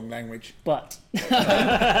 very strong language. But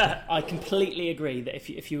I completely agree that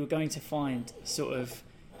if you were going to find sort of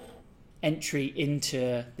entry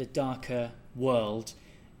into the darker world,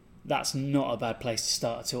 that's not a bad place to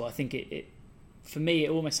start at all. I think it for me, it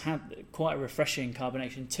almost had quite a refreshing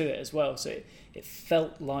carbonation to it as well. So it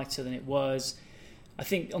felt lighter than it was. I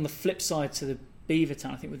think on the flip side to the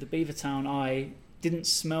Beavertown, I think with the Beavertown, I didn't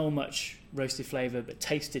smell much roasted flavour, but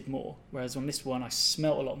tasted more. Whereas on this one, I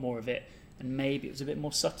smelt a lot more of it, and maybe it was a bit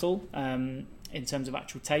more subtle in terms of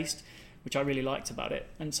actual taste, which I really liked about it.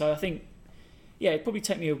 And so I think, yeah, it'd probably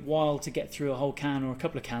take me a while to get through a whole can or a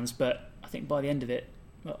couple of cans, but I think by the end of it,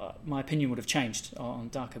 my opinion would have changed on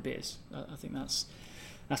darker beers. I think that's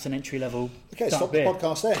an entry level. Okay, dark stop beer. the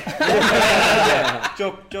podcast there. Yeah,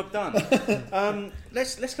 job done.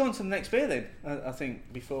 Let's go on to the next beer then. I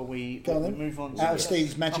think before we Go on then. move on. Out of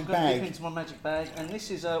Steve's magic I'm going to bag. dip into my magic bag, and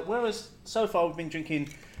this is whereas so far we've been drinking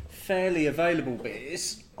fairly available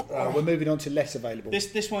beers. We're moving on to less available.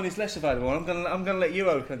 This one is less available. I'm gonna let you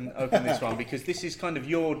open this one because this is kind of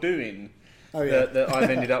your doing. Oh, yeah. That I've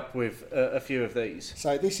ended up with a few of these.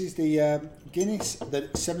 So this is the Guinness, the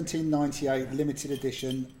 1798 limited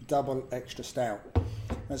edition double extra stout. And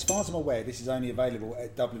as far as I'm aware, this is only available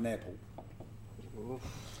at Dublin Airport.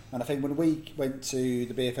 And I think when we went to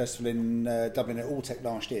the beer festival in Dublin at Alltech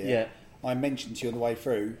last year, Yeah. I mentioned to you on the way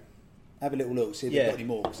through, have a little look, see if Yeah. they've got any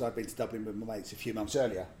more, because I've been to Dublin with my mates a few months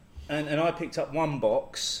earlier. And I picked up one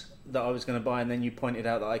box that I was going to buy, and then you pointed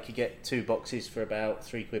out that I could get 2 boxes for about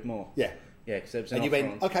 £3 more. Yeah. Yeah, because there was an And you offer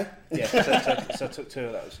went, on. okay. Yeah, so I took 2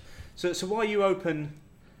 of those. So while you open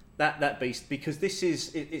that beast, because this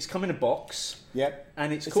is it's come in a box Yep.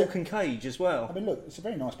 and it's It's cork a- and cage as I well. mean, look, it's a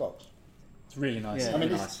very nice box. It's really nice. Yeah. I mean,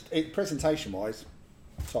 Very it's presentation-wise,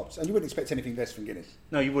 tops. And you wouldn't expect anything less from Guinness.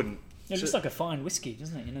 No, you wouldn't. It looks So- like a fine whiskey,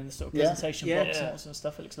 doesn't it? You know, the sort of Yeah. presentation Yeah. box and Yeah. all that sort of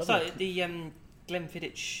stuff. It looks So lovely. the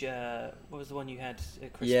Glenfiddich, what was the one you had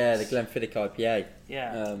at Christmas? Yeah, the Glenfiddich IPA.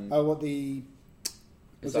 Yeah. Oh, what the...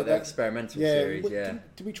 It's was like it the that- experimental Yeah. series, what- yeah.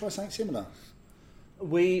 Did we try something similar?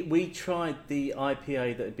 We tried the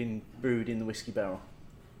IPA that had been brewed in the whiskey barrel.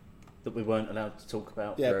 that we weren't allowed to talk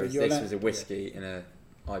about. Yeah, Whereas but you're this allowed- was a whiskey in a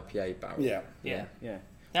IPA barrel. Yeah. Yeah. Yeah.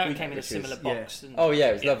 Now We- it came in a which similar is- box. and- Oh yeah,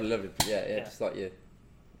 it was Yeah. lovely. Yeah, Yeah. just like your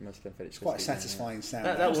most Glenfiddich. It's quite a satisfying sound.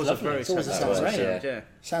 That was a lovely. very It's always a satisfying sound, sound, yeah. yeah.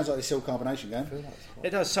 Sounds like the silk carbonation going. It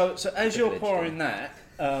does. So as you're Privileged pouring that,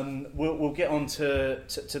 we'll get on to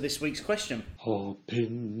this week's question.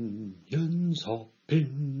 Opinions,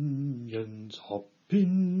 opinions,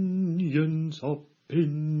 opinions,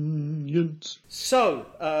 opinions. So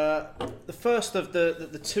the first of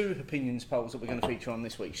the two opinions polls that we're going to feature on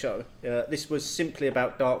this week's show, this was simply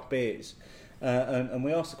about dark beers. And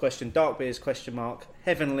we asked the question, dark beers,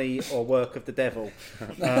 heavenly or work of the devil?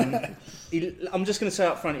 I'm just going to say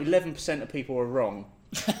up front, 11% of people are wrong.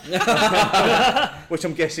 Which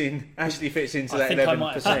I'm guessing actually fits into I that think I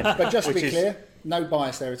might 11%. But just to which be is- clear, no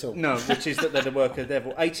bias there at all. No, which is that they're the work of the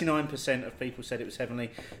devil. 89% of people said it was heavenly,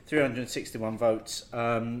 361 votes.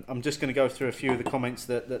 I'm just going to go through a few of the comments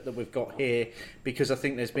that we've got here because I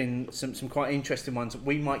think there's been some quite interesting ones that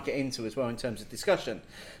we might get into as well in terms of discussion.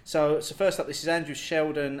 So first up, this is Andrew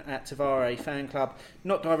Sheldon at Tavare Fan Club.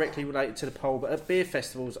 Not directly related to the poll, but at beer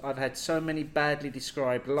festivals, I've had so many badly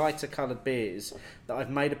described lighter coloured beers that I've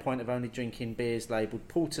made a point of only drinking beers labelled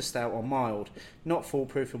porter, stout or mild. Not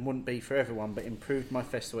foolproof and wouldn't be for everyone, but improved my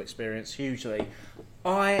festival experience hugely.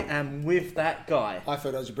 I am with that guy. I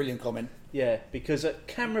thought that was a brilliant comment. Yeah, because at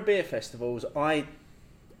Canberra beer festivals, I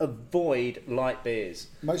avoid light beers.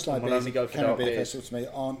 Most light And will beers only go at for Canberra dark Beer beers. Festival to me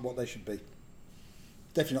aren't what they should be.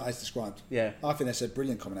 Definitely not as described. Yeah, I think that's a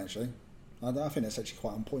brilliant comment actually. I think that's actually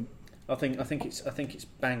quite on point. I think it's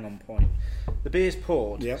bang on point. The beer's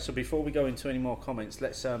poured. Yeah. So before we go into any more comments,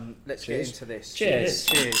 let's get Cheers. into this. Cheers.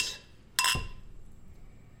 Cheers.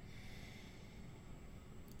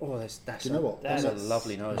 Oh, that's Do you know what? That's That's a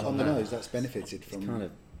lovely nose On on the that. nose, that's benefited from kind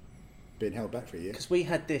of being held back for a year. Because we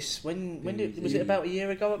had this was it about a year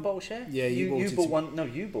ago at Bottle Share? Yeah, you bought it bought to- one. No,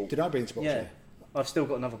 you bought. Did I bring it to Box Yeah, Share? I've still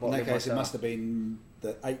got another In bottle. that in case, it myself. must have been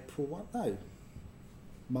the April one. No,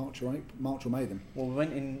 March or May then. Well, we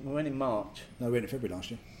went in March. No, we went in February last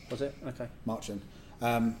year. Was it? Okay. March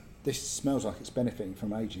then. This smells like it's benefiting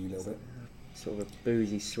from aging a little bit. sort of a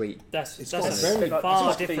boozy, sweet. That's It's that's got a a very- far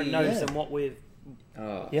it's different the- nose yeah. than what we've.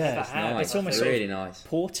 Oh, Yeah, that's it's nice. it's almost sort really of nice.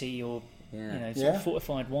 porty or Yeah. you know, sort Yeah. of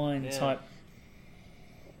fortified wine Yeah. type.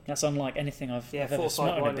 That's unlike anything I've Yeah, ever smelled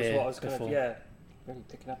fortified in a wine was beer what I was kind before. of really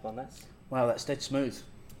picking up on that. Wow, that's dead smooth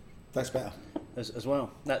That's better. as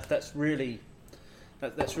well. That's really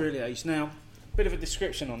aged. Now, a bit of a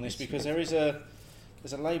description on this because there's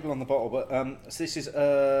a label on the bottle, but so this is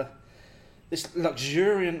this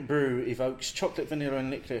luxuriant brew evokes chocolate, vanilla, and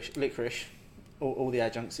licorice. All the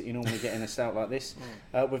adjuncts that you normally get in a stout like this,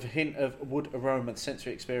 with a hint of wood aroma. The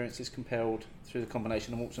sensory experience is compelled through the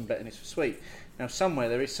combination of malts and bitterness for sweet. Now, somewhere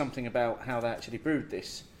there is something about how they actually brewed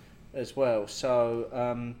this as well.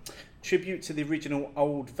 So, tribute to the original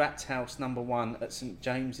Old Vat House No. 1 at St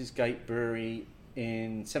James's Gate Brewery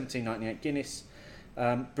in 1798 Guinness,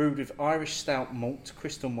 brewed with Irish stout malt,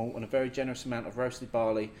 crystal malt, and a very generous amount of roasted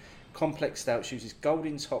barley. Complex stouts uses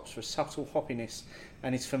Goldings hops for a subtle hoppiness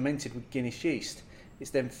and is fermented with Guinness yeast.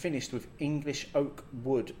 It's then finished with English oak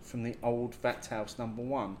wood from the Old Vat House No.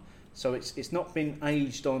 1. So it's not been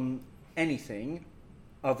aged on anything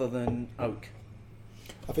other than oak.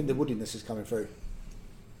 I think the woodiness is coming through,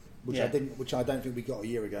 which Yeah. I don't think we got a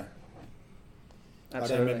year ago.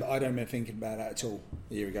 Absolutely. I don't remember thinking about that at all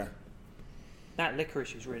a year ago. That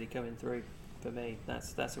licorice is really coming through for me.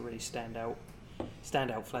 That's a really standout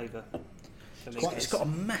flavour. For me. quite- It's got a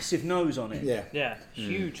massive nose on it. Yeah, Yeah,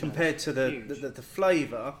 huge Compared to Huge. the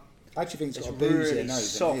flavour, I actually think it's it's got a boozier really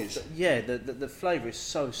nose than it soft. is. Yeah, the flavour is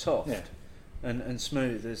so soft Yeah. and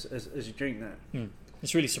smooth as you drink that.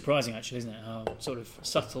 It's really surprising, actually, isn't it? How sort of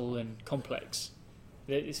subtle and complex.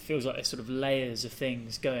 It feels like there's sort of layers of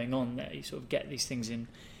things going on there. You sort of get these things in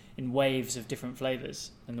waves of different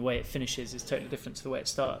flavours, and the way it finishes is totally different to the way it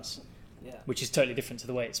starts, Yeah. which is totally different to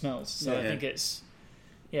the way it smells. So I Yeah. think it's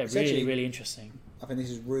It's really, actually- really interesting. I think this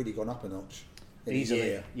has really gone up a notch in Easily, a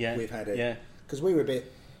year. yeah, We've had it yeah. because we were a bit.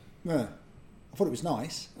 I thought it was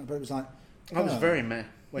nice, but it was like. I was oh. very meh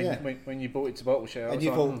when, Yeah. when you bought it to Bottle Share. I And was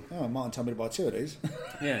you like, thought, Martin told me to buy 2 of these.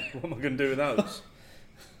 yeah, what am I going to do with those?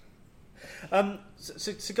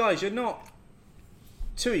 So guys, you're not.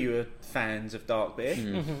 2 of you are fans of dark beer,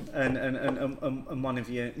 and one of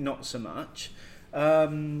you not so much.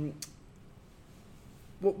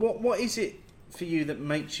 What is it for you that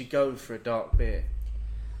makes you go for a dark beer?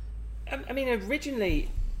 I mean, originally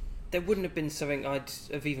there wouldn't have been something I'd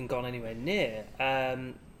have even gone anywhere near.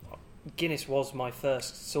 Guinness was my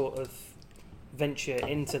first sort of venture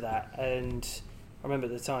into that, and I remember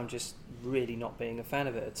at the time just really not being a fan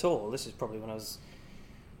of it at all. This is probably when I was,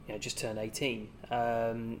 just turned 18.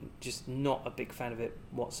 Just not a big fan of it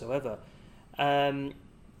whatsoever.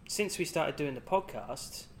 Since we started doing the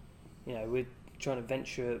podcast, we're trying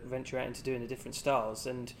to venture out into doing the different styles.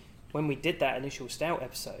 And when we did that initial stout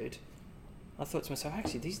episode, I thought to myself,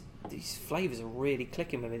 actually, these flavours are really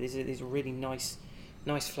clicking with me. These are really nice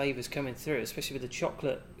flavours coming through, especially with the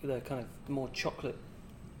chocolate, the kind of more chocolate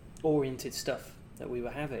oriented stuff that we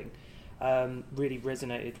were having. Really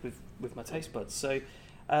resonated with my taste buds. So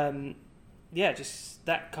just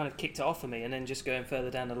that kind of kicked it off for me. And then just going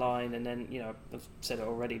further down the line, and then I've said it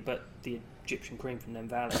already, but the Egyptian cream from Nen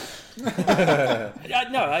Valley.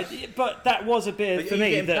 But that was a beer for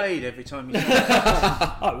me. Getting paid every time you say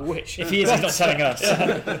I wish. If he is, he's not telling us.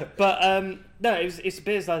 But no, it's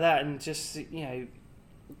beers like that, and just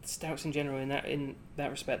stouts in general in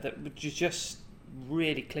that respect that were just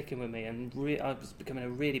really clicking with me, and I was becoming a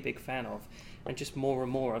really big fan of, and just more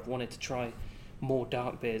and more I've wanted to try more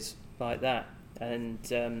dark beers like that. And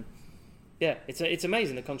it's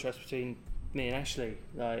amazing the contrast between me and Ashley.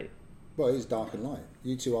 Like, well, it is dark and light.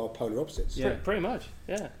 You two are polar opposites. Yeah, pretty much.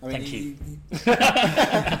 Yeah. I mean, Thank you.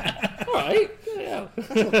 All right.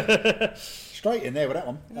 Yeah. Straight in there with that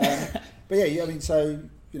one. But yeah, I mean, so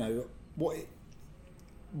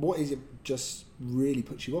what is it just really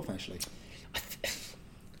puts you off, Ashley?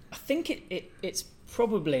 I think it's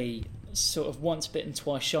probably sort of once bitten,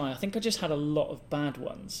 twice shy. I think I just had a lot of bad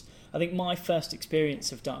ones. I think my first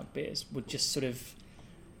experience of dark beers were just sort of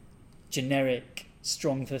generic,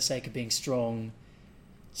 strong for the sake of being strong,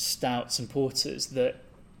 stouts and porters that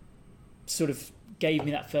sort of gave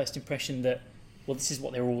me that first impression that, well, this is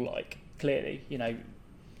what they're all like. Clearly,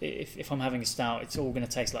 if I'm having a stout, it's all going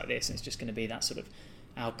to taste like this, and it's just going to be that sort of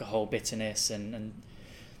alcohol bitterness, and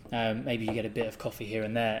maybe you get a bit of coffee here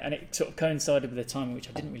and there. And it sort of coincided with a time in which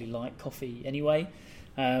I didn't really like coffee anyway.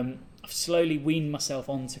 I've slowly weaned myself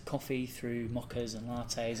onto coffee through mochas and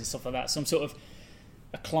lattes and stuff like that, so I'm sort of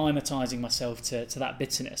acclimatising myself to that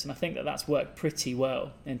bitterness, and I think that's worked pretty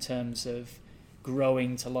well in terms of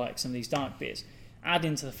growing to like some of these dark beers. Add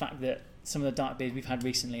into the fact that some of the dark beers we've had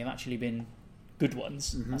recently have actually been good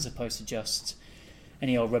ones, as opposed to just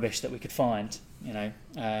any old rubbish that we could find,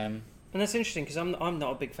 And that's interesting, because I'm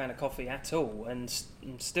not a big fan of coffee at all, and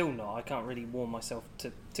I'm still not. I can't really warm myself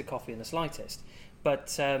to coffee in the slightest.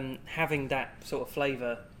 But having that sort of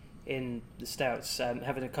flavour in the stouts,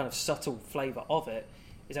 having a kind of subtle flavour of it,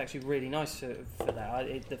 is actually really nice for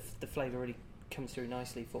that. The flavour really comes through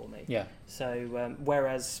nicely for me. Yeah. So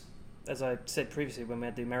whereas, as I said previously, when we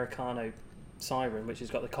had the Americano Siren, which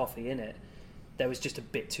has got the coffee in it, there was just a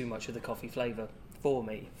bit too much of the coffee flavour for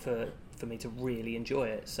me for me to really enjoy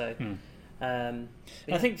it. So I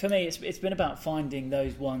think for me it's been about finding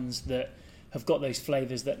those ones that have got those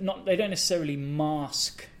flavours that they don't necessarily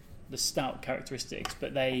mask the stout characteristics,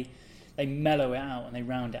 but they mellow it out and they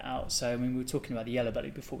round it out. So I mean, we were talking about the Yellow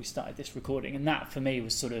Belly before we started this recording, and that for me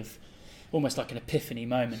was sort of almost like an epiphany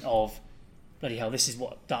moment of, bloody hell, this is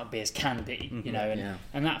what dark beers can be,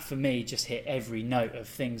 and that for me just hit every note of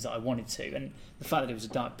things that I wanted to. And the fact that it was a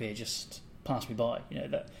dark beer just passed me by,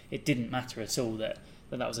 that it didn't matter at all that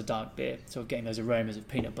was a dark beer. Sort of getting those aromas of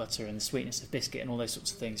peanut butter and the sweetness of biscuit and all those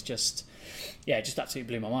sorts of things just absolutely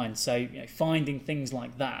blew my mind. So finding things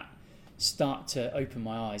like that start to open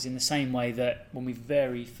my eyes in the same way that when we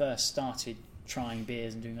very first started trying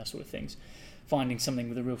beers and doing that sort of things, finding something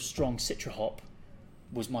with a real strong citra hop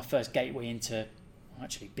was my first gateway into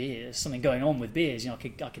actually beers. Something going on with beers. I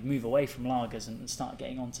could move away from lagers and start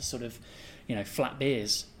getting onto sort of flat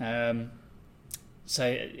beers. So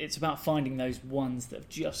it's about finding those ones that have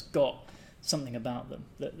just got something about them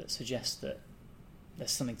that suggests that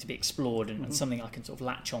there's something to be explored and something I can sort of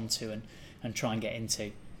latch onto and try and get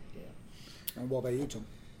into. And what about you, Tom?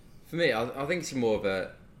 For me, I think it's more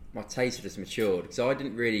of my taste has just matured, because I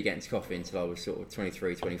didn't really get into coffee until I was sort of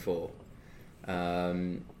 23, 24.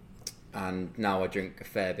 And now I drink a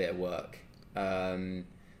fair bit at work.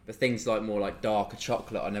 But things more like darker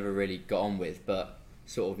chocolate I never really got on with, but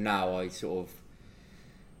sort of now I sort of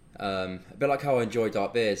a bit like how I enjoy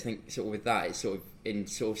dark beers. I think sort of with that it's sort of in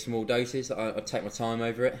sort of small doses that I take my time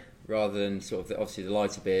over it, rather than sort of obviously the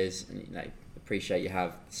lighter beers. And appreciate you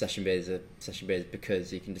have session beers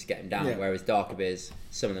because you can just get them down, whereas darker beers,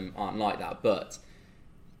 some of them aren't like that. But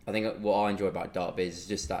I think what I enjoy about dark beers is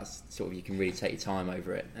just that sort of you can really take your time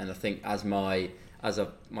over it. And I think as my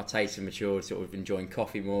taste has matured, sort of enjoying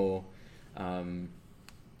coffee more,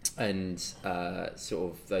 and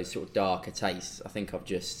sort of those sort of darker tastes, I think I've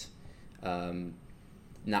just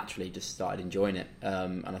naturally just started enjoying it.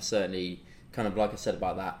 And I certainly, kind of like I said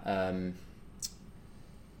about that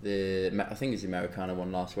I think it was the Americana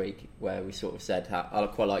one last week, where we sort of said how I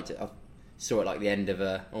quite liked it. I saw it like the end of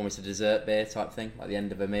almost a dessert beer type thing, like the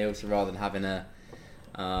end of a meal. So rather than having I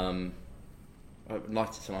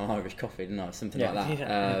liked it, some Irish coffee, didn't I? Something like that.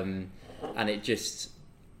 Yeah. And it just,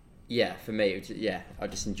 for me, I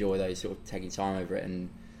just enjoy those sort of taking time over it.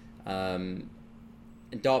 And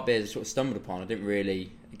dark beers I sort of stumbled upon. I didn't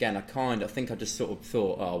really, again, I think I just sort of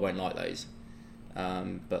thought, I won't like those.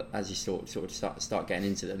 But as you sort of start getting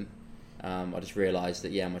into them, I just realised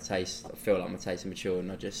that, I feel like my taste is mature,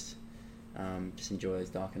 and I just enjoy those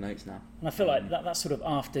darker notes now. And I feel like that sort of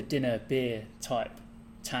after dinner beer type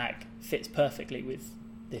tag fits perfectly with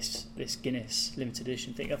this Guinness limited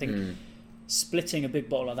edition thing. I think splitting a big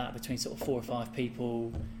bottle like that between sort of 4 or 5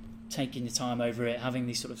 people, taking your time over it, having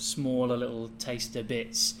these sort of smaller little taster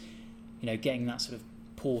bits, getting that sort of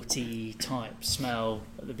porty type smell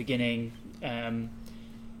at the beginning,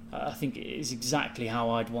 I think it is exactly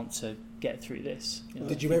how I'd want to get through this.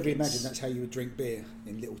 Did you ever imagine that's how you would drink beer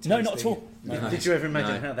in little tasting? No, not at all. No. Did you ever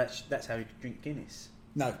imagine how that's how you drink Guinness?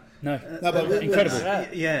 No. But incredible.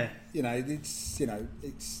 Yeah. It's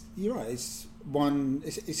you're right. It's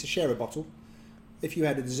a sharer bottle. If you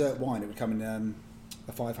had a dessert wine, it would come in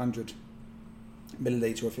a 500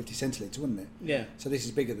 millilitre or 50 centilitre, wouldn't it? Yeah. So this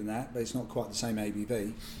is bigger than that, but it's not quite the same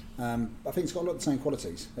ABV. I think it's got a lot of the same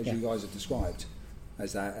qualities as you guys have described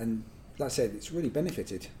as that, and like I said, it's really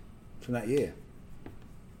benefited from that year.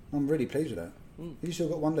 I'm really pleased with that. Have you still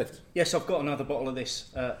got one left? Yes, I've got another bottle of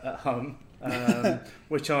this at home,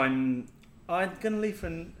 which I'm going to leave for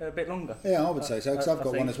a bit longer. Yeah, I would say so, because I've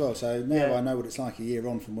got one as well. So now Yeah. I know what it's like a year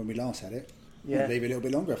on from when we last had it. Yeah. I'd leave it a little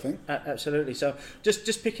bit longer, I think. Absolutely. So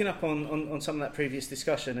just picking up on some of that previous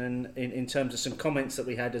discussion, and in terms of some comments that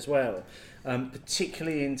we had as well,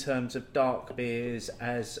 particularly in terms of dark beers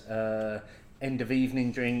as end of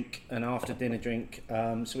evening drink and after dinner drink.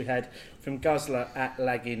 So we had from Guzzler at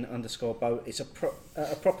 @lagging_boat. It's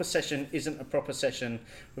a proper session isn't a proper session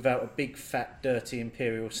without a big fat dirty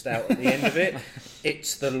imperial stout at the end of it.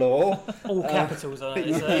 It's the law. All capitals on it.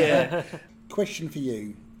 Yeah. Question for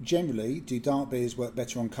you. Generally, do dark beers work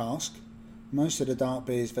better on cask? Most of the dark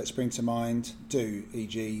beers that spring to mind do,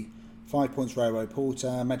 e.g. 5 Points Railroad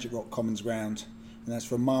Porter, Magic Rock Commons Ground, and that's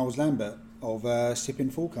from Miles Lambert of Sipping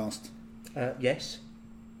Forecast. Yes,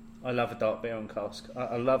 I love a dark beer on cask.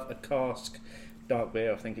 I love a cask dark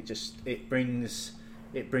beer. I think it brings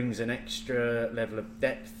an extra level of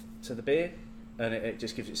depth to the beer, and it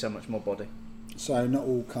just gives it so much more body. So not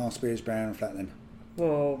all cask beer is brown and flat then?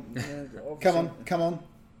 Well, Come on.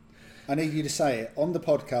 I need you to say it on the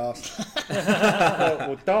podcast.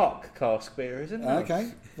 well, dark cask beer, isn't it?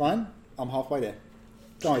 Okay, fine. I'm halfway there.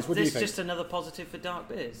 Guys, what do you There's think? just another positive for dark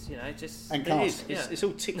beers, just And It cask. is. It's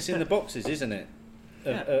all ticks in the boxes, isn't it?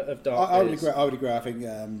 Of dark I would beers. agree. I would agree. I think,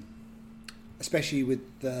 especially with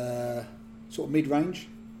the sort of mid-range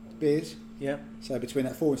beers. Yeah. So between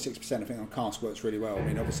that 4 and 6%, I think on cask works really well. I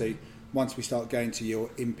mean, obviously, once we start going to your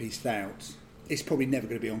impy stouts, it's probably never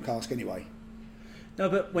going to be on cask anyway. No,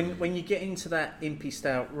 but when you get into that impy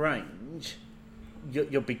stout range,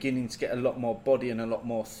 you're beginning to get a lot more body and a lot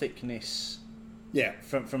more thickness. Yeah.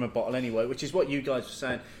 From a bottle anyway, which is what you guys were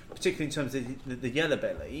saying, particularly in terms of the yellow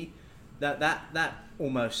belly. That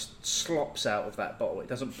almost slops out of that bottle. It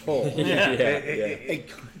doesn't pour. It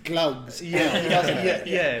glugs.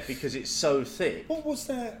 Yeah, because it's so thick. What was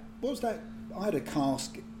that? I had a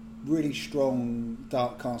cask, really strong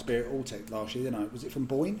dark cask beer at Alltech last year, didn't I? Was it from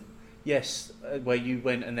Boyne? Yes, where you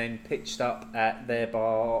went and then pitched up at their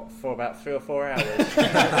bar for about 3 or 4 hours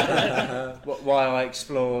while I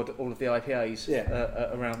explored all of the IPAs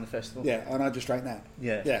around the festival. Yeah, and I just drank that.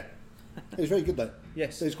 Yeah. It was very good though.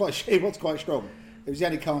 Yes. It was quite strong. It was the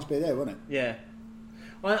only cask beer there, wasn't it? Yeah.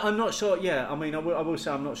 I'm not sure. Yeah, I mean, I will say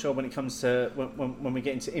I'm not sure when it comes to when we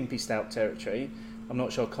get into impy stout territory. I'm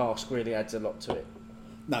not sure cask really adds a lot to it.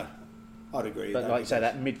 No, I'd agree. But like you say,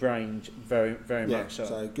 that mid-range, very, very much so.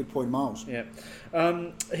 So good point, Miles. Yeah.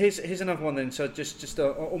 Here's another one then. So just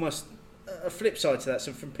almost a flip side to that.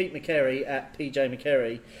 So from Pete McCary at PJ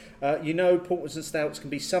McCary, porters and stouts can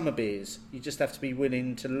be summer beers. You just have to be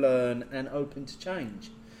willing to learn and open to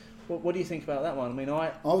change. What do you think about that one? I mean,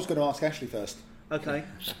 I was going to ask Ashley first. Okay.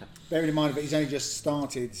 Bearing in mind that he's only just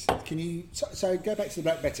started, can you? So go back to the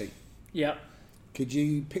Black Betty. Yeah. Could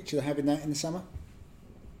you picture having that in the summer?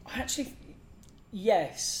 Actually,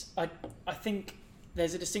 yes. I think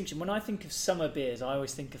there's a distinction. When I think of summer beers, I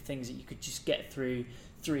always think of things that you could just get through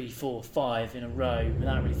 3, 4, 5 in a row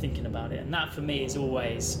without really thinking about it. And that for me is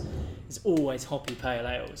always hoppy pale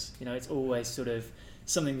ales. It's always sort of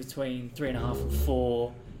something between 3.5 and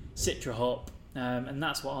 4, citra hop, and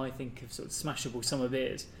that's what I think of sort of smashable summer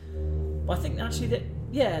beers. But I think actually that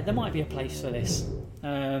there might be a place for this.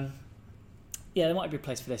 There might be a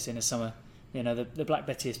place for this in the summer. You know, the Black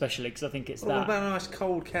Betty especially, because I think it's What that. about a nice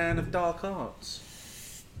cold can of Dark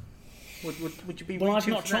Arts? Would you be? Well, I've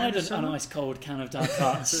reaching not for that in tried the an summer? ice cold can of Dark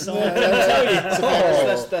Arts. So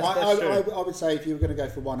That's true. I would say if you were going to go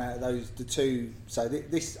for one out of those, the two. So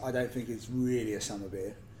this, I don't think it's really a summer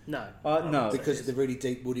beer No. No, because of the really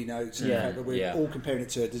deep woody notes and the Yeah. fact that we're Yeah. all comparing it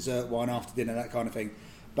to a dessert wine after dinner, that kind of thing.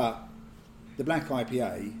 But the black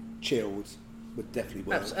IPA chilled would definitely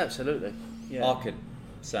work. absolutely. Yeah. I could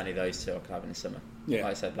certainly those two I could have in the summer. Yeah.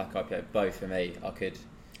 Like I said, black IPA, both for me. I could.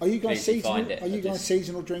 Are you guys completely seasonal? find it. Are you I guys just-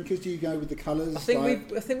 seasonal drinkers? Do you go with the colours? I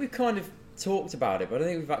think we've kind of talked about it, but I don't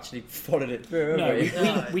think we've actually followed it through. no,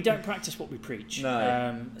 have we? we don't practice what we preach.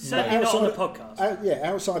 No. Certainly not on the podcast.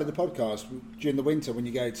 Outside of the podcast, during the winter when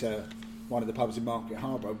you go to one of the pubs in Market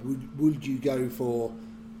Harbour, would you go for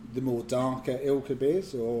the more darker Ilka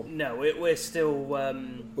beers, or No, we're still.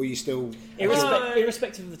 you still?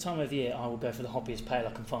 Irrespective of the time of the year, I will go for the hoppiest pale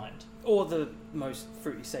I can find. Or the most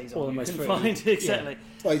fruity saison Or the you most can fruity, find. Exactly.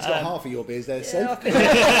 Well, he's got half of your beers there, so. Yeah,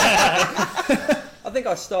 I think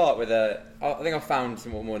I start with I think I found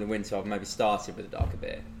somewhat more in the winter. I've maybe started with a darker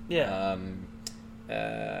beer. Yeah.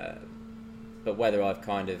 But whether I've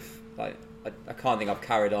kind of like, I can't think I've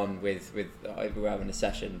carried on with we're having a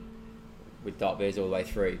session with dark beers all the way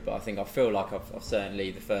through. But I think I feel like I've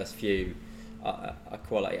certainly the first few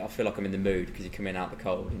quality. I feel like I'm in the mood because you come in out the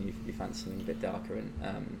cold and you fancy something a bit darker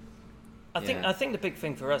and. I think the big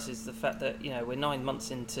thing for us is the fact that we're 9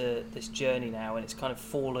 months into this journey now, and it's kind of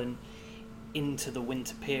fallen into the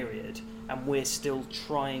winter period, and we're still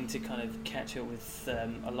trying to kind of catch up with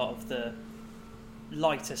a lot of the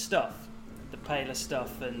lighter stuff, the paler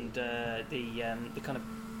stuff, and the kind of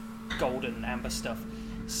golden amber stuff.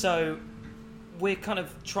 So we're kind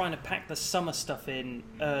of trying to pack the summer stuff in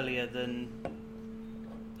earlier than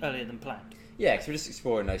planned. Yeah, because we're just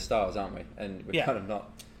exploring those styles, aren't we? And we're Yeah. kind of not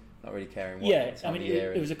really caring what Yeah, time I mean, of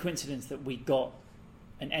year. it was a coincidence that we got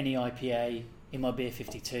an NE IPA in my Beer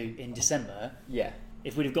 52 in December. Yeah.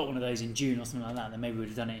 If we'd have got one of those in June or something like that, then maybe we'd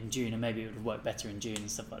have done it in June, and maybe it would have worked better in June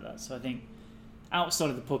and stuff like that. So I think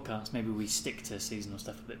outside of the podcast, maybe we stick to seasonal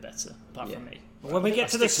stuff a bit better, apart from me. When we I get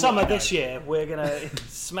to stick the to summer what I this year, we're gonna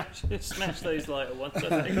smash those lighter ones.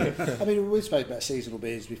 I think. I mean, we've spoken about seasonal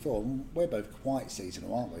beers before. We're both quite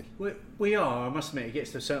seasonal, aren't we? We are. I must admit, it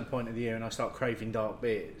gets to a certain point of the year and I start craving dark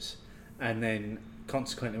beers, and then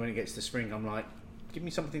consequently, when it gets to spring, I'm like, give me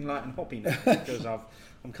something light and hoppy now because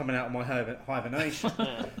I'm coming out of my hibernation.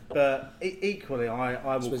 But equally,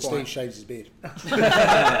 I will When Steve shaves his beard.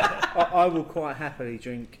 I will quite happily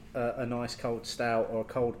drink a nice cold stout or a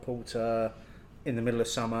cold porter in the middle of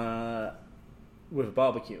summer with a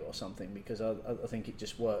barbecue or something, because I think it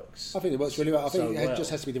just works. I think it works really well. I think so it just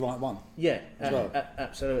has to be the right one. Yeah, as well.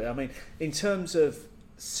 Absolutely. I mean, in terms of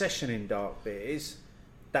sessioning dark beers,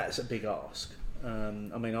 that's a big ask. I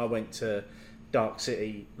mean, I went to Dark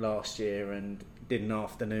City last year and did an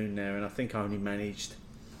afternoon there, and I think I only managed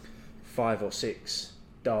 5 or 6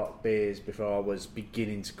 dark beers before I was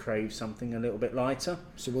beginning to crave something a little bit lighter.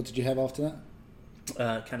 So what did you have after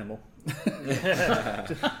that? Cannibal.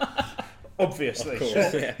 Obviously. Of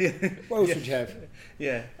course, yeah. What else would you have?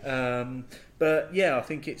 Yeah. But yeah, I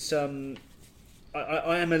think it's I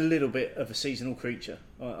am a little bit of a seasonal creature.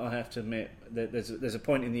 I have to admit that there's a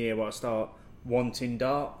point in the year where I start wanting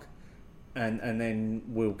dark, and then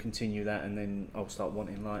we'll continue that, and then I'll start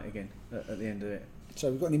wanting light again at the end of it. So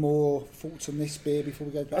we've got any more thoughts on this beer before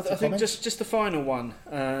we go back to I think comments? just the final one,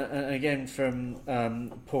 and again from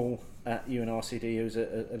Paul at UNRCD, who's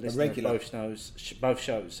a listener regular. of both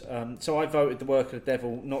shows. So I voted The Work of the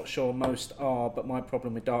Devil. Not sure most are, but my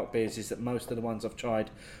problem with dark beers is that most of the ones I've tried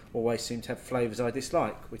always seem to have flavours I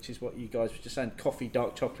dislike, which is what you guys were just saying, coffee,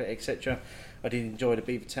 dark chocolate, etc. I did enjoy the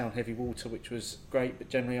Beavertown Heavy Water, which was great, but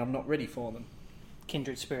generally I'm not ready for them.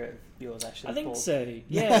 Kindred spirit of yours, actually. I think Paul. so.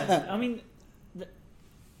 Yeah, I mean,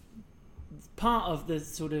 part of the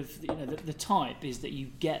sort of the type is that you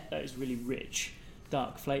get those really rich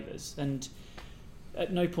dark flavours, and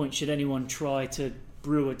at no point should anyone try to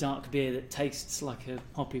brew a dark beer that tastes like a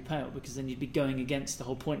hoppy pale, because then you'd be going against the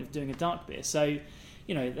whole point of doing a dark beer. So,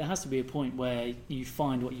 there has to be a point where you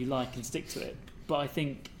find what you like and stick to it. But I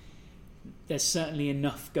think there's certainly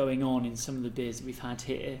enough going on in some of the beers that we've had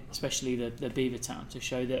here, especially the Beavertown, to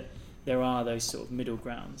show that there are those sort of middle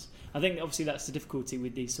grounds. I think obviously that's the difficulty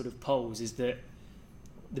with these sort of polls, is that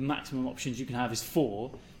the maximum options you can have is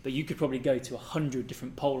 4, but you could probably go to 100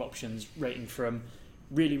 different poll options, rating from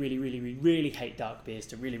really, really, really, really, really hate dark beers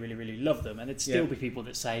to really, really, really love them, and there'd still be people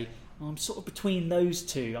that say I'm sort of between those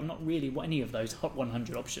two. I'm not really any of those Hot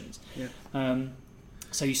 100 options. Yeah.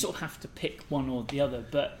 So you sort of have to pick one or the other.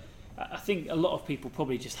 But I think a lot of people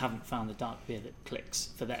probably just haven't found the dark beer that clicks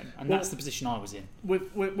for them, and that's the position I was in.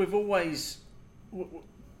 We've always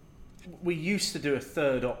we used to do a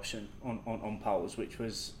third option on polls, which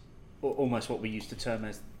was almost what we used to term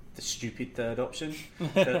as the stupid third option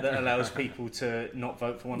that allows people to not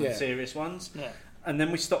vote for one of the serious ones. Yeah. And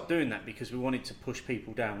then we stopped doing that because we wanted to push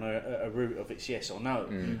people down a route of it's yes or no.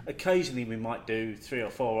 Occasionally we might do 3 or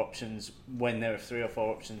 4 options when there are 3 or 4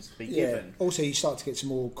 options to be given. Also, you start to get some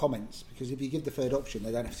more comments, because if you give the third option,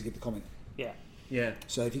 they don't have to give the comment. Yeah. Yeah.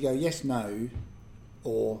 So if you go yes, no,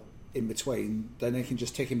 or in between, then they can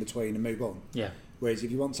just tick in between and move on. Yeah. Whereas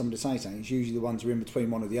if you want someone to say something, it's usually the ones who are in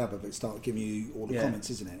between one or the other that start giving you all the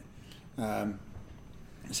comments, isn't it?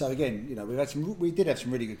 So again, you know, we did have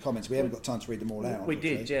some really good comments. We haven't got time to read them all out. We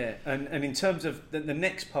did, yeah. And in terms of the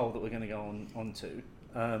next poll that we're going to go on to,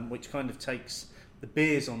 which kind of takes the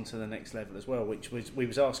beers onto the next level as well, which was we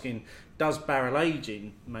was asking, does barrel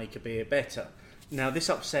aging make a beer better? Now this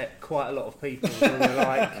upset quite a lot of people who were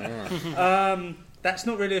like, that's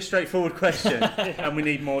not really a straightforward question, and we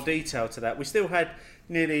need more detail to that. We still had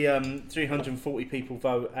nearly 340 people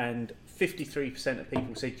vote, and 53% of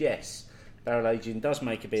people said yes, barrel aging does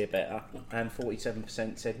make a beer better, and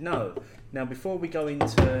 47% said no. Now, before we go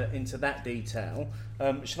into that detail,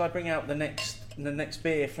 shall I bring out the next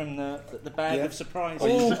beer from the bag of surprises?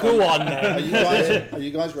 Oh, go on then. Are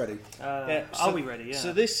you guys ready? Are we ready? Yeah.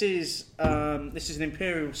 So this is an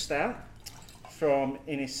Imperial Stout from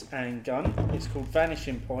Innis and Gunn. It's called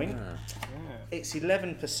Vanishing Point. It's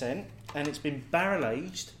 11%, and it's been barrel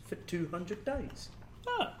aged for 200 days.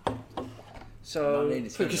 So we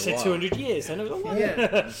could say 200 years. I know.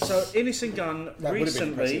 yeah. So Innis and Gunn That would have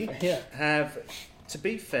been recently impressive. have, to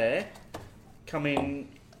be fair, come in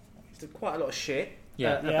to quite a lot of shit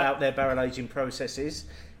about their barrel aging processes.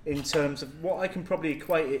 In terms of what I can probably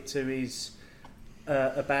equate it to is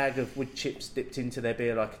a bag of wood chips dipped into their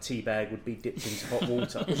beer like a tea bag would be dipped into hot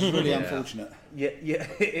water. It's really unfortunate. Yeah,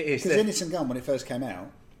 it is. Because Innis and Gunn, when it first came out,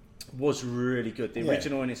 Was really good. The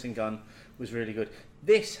original Innis and Gunn was really good.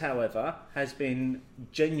 This, however, has been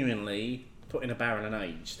genuinely put in a barrel and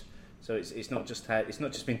aged. So it's not just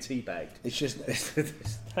been tea bagged. it's just.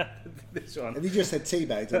 This one. Have you just said tea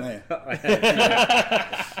bags, haven't you?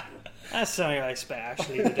 That's something I expect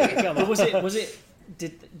actually to do. But was it?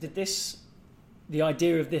 Did this? The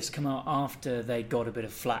idea of this come out after they got a bit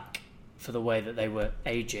of flack for the way that they were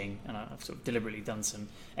aging, and I've sort of deliberately done some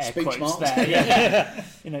air Speech quotes marks. there. Yeah.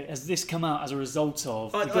 You know, has this come out as a result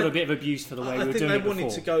of we got a bit of abuse for the way we were doing it I before? think they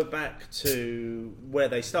wanted to go back to where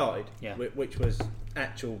they started, Yeah. which was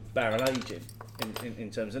actual barrel aging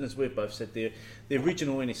in terms. And as we've both said, the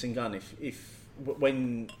original Innis and Gunn,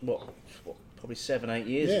 probably 7-8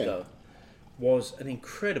 years ago, was an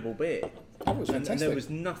incredible beer. It was And fantastic. there was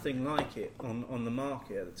nothing like it on the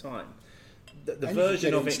market at the time. The And you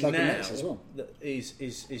version get it of in it Slug and now Lex as well. that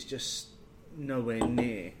is just nowhere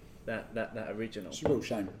near that original. It's a real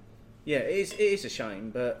shame. Yeah, it is a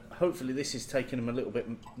shame, but hopefully this is taking them a little bit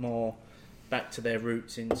more back to their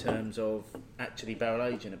roots in terms of actually barrel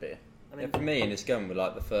aging a beer. I mean, For me, Innis Gunn were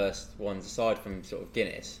like the first ones, aside from sort of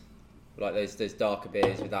Guinness, like those darker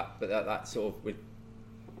beers with that, but that sort of with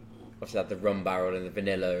obviously had the rum barrel and the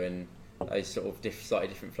vanilla and those sort of slightly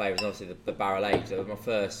different flavours. And obviously the barrel aged. They were my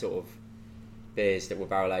first sort of beers that were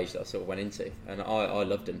barrel aged that I sort of went into, and I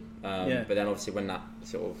loved them. But then obviously when that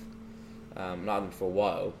sort of not had them for a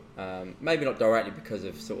while, maybe not directly because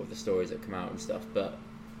of sort of the stories that come out and stuff, but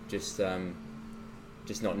just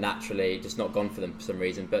not naturally, just not gone for them for some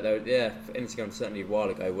reason. But Innis Gunn certainly a while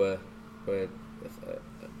ago were a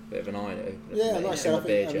bit of an eye Yeah, like I said, my I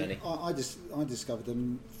beer think, journey. I discovered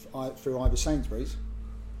them through either Sainsbury's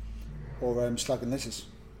or Slug and Letters,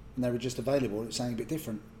 and they were just available. It was something a bit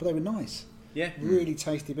different, but they were nice. Yeah, Really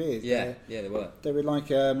tasty beers. Yeah, they were. They were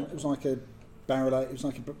like it was like a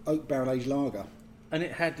oak barrel aged lager. and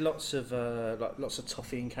it had lots of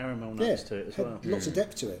toffee and caramel notes to it as had well. lots of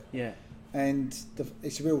depth to it. Yeah, And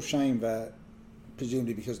it's a real shame that,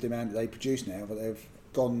 presumably because of the amount that they produce now, that they've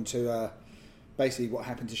gone to basically what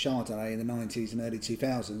happened to Chardonnay in the 90s and early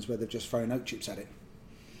 2000s, where they've just thrown oak chips at it.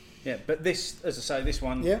 yeah. But this, as I say, this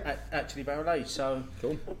one actually barrel aged. So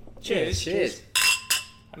Cool. cheers.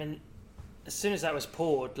 I mean, as soon as that was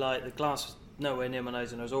poured, like the glass was nowhere near my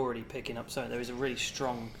nose, and I was already picking up something. There was a really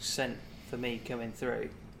strong scent for me coming through.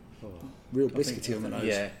 Real biscuity on the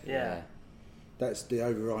nose. Yeah. That's the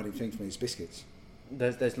overriding thing for me, is biscuits.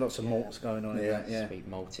 There's lots of malts going on in that. Yeah. Sweet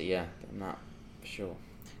malty, getting that for sure.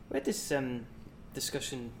 We had this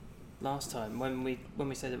discussion last time when we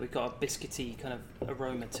said that we got a biscuity kind of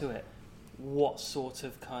aroma to it. What sort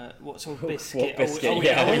of biscuit? biscuit, Are we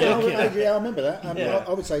yeah. looking at? Yeah, I remember that. Yeah.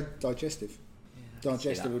 I would say digestive. Yeah.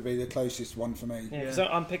 Digestive would be the closest one for me. Yeah, 'cause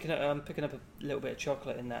I'm picking up a little bit of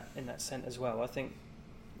chocolate in that scent as well. I think.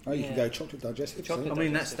 Oh, you can Yeah. go chocolate digestive. Chocolate I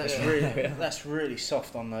mean, that's Yeah. really that's really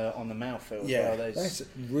soft on the mouthfeel as Yeah, well. that's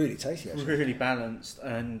really tasty. Actually. Really balanced,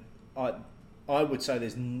 and I would say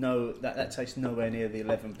there's that tastes nowhere near the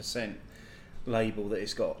 11% label that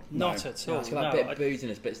it's got. Not at all. It's got that bit of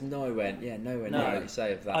booziness, but it's nowhere near what you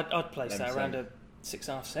say of that. I'd place that 11%. around a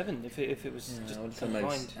 6.5, 7 if it was Yeah, just I would say combined.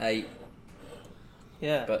 most 8,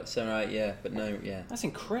 Yeah, but 7 or 8, yeah, but no, yeah. that's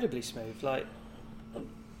incredibly smooth. Like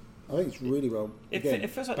I think it's really well. Again,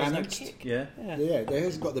 it feels like there's no balanced. kick. Yeah. Yeah. Yeah, there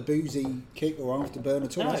hasn't got the boozy kick or afterburn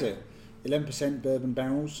at all, No. has it? 11% bourbon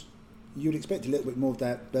barrels. You'd expect a little bit more of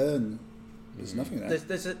that burn. There's nothing of that.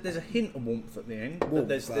 There's a hint of warmth at the end, but Warmth,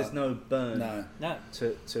 there's but no burn No. No.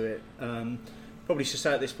 to it. Probably should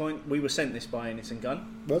say at this point we were sent this by Ennis and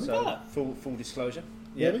Gunn, Were we? so Ah. full disclosure.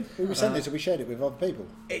 Yeah, we were sent this and we shared it with other people.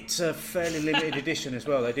 It's a fairly limited edition as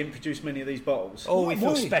well. They didn't produce many of these bottles. Oh, we feel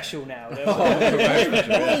Why? special now. don't we?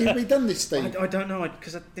 Why have we done this, Steve? I don't know,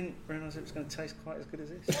 because I didn't realise it was going to taste quite as good as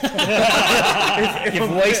this.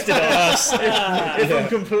 You've wasted it on us. If I'm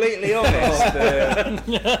completely honest.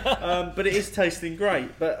 But it is tasting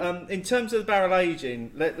great. But in terms of the barrel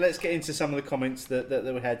aging, let's get into some of the comments that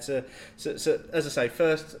we had. So as I say,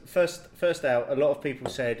 first out, a lot of people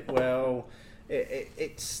said, well,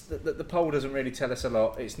 it's the poll doesn't really tell us a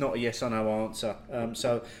lot. It's not a yes or no answer.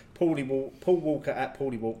 So Paul Walker at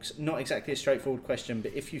Paulie Walks, not exactly a straightforward question,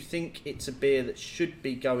 but if you think it's a beer that should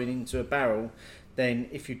be going into a barrel, then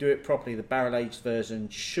if you do it properly, the barrel-aged version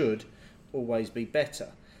should always be better.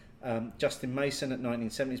 Justin Mason at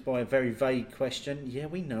 1970s Boy, a very vague question. Yeah,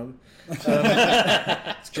 we know.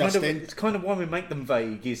 It's kind of why we make them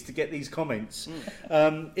vague, is to get these comments.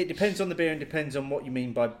 It depends on the beer and depends on what you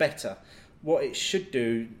mean by better. What it should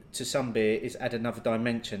do to some beer is add another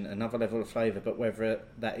dimension, another level of flavour, but whether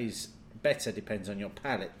that is better depends on your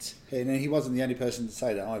palate. And he wasn't the only person to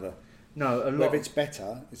say that either. No, a lot. Whether it's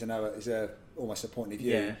better is almost a point of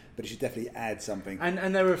view, Yeah. but it should definitely add something.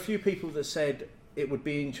 And there were a few people that said it would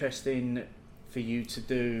be interesting for you to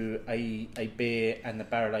do a beer and the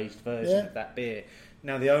barrel aged version of that beer.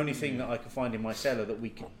 Now the only thing that I could find in my cellar that we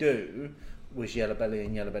could do was Yellow Belly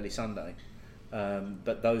and Yellow Belly Sunday.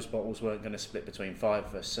 But those bottles weren't going to split between 5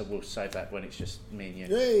 of us, so we'll save that when it's just me and you.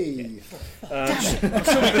 Yay! I'm sure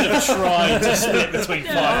we could have tried to split between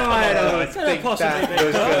five. I don't think that was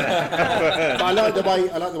going to happen. I like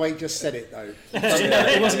the way he just said it though.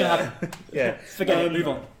 It wasn't going to happen. Yeah. Forget it, move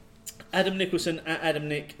on. Adam Nicholson at Adam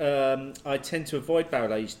Nick, I tend to avoid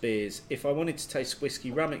barrel aged beers. If I wanted to taste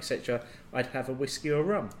whiskey, rum, etc., I'd have a whiskey or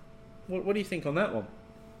rum. What do you think on that one?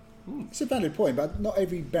 It's a valid point, but not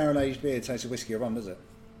every barrel-aged beer tastes of whiskey or rum, does it?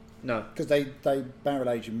 No. Because they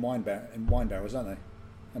barrel-age in wine barrels, don't they?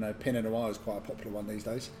 I know Pinot Noir is quite a popular one these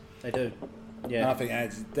days. They do. And Yeah. I think it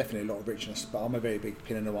adds definitely a lot of richness, but I'm a very big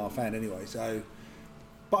Pinot Noir fan anyway, so...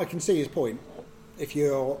 But I can see his point.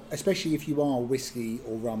 Especially if you are a whiskey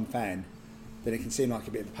or rum fan, then it can seem like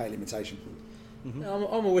a bit of a pale imitation. I'm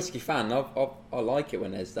a whiskey fan. I like it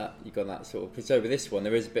when there's that, you got that sort of, because over this one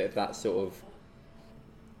there is a bit of that sort of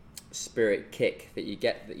spirit kick that you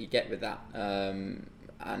get with that,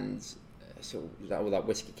 and sort of all that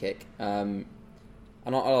whiskey kick, and I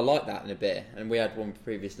like that in a beer. And we had one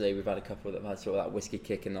previously. We've had a couple that have had sort of that whiskey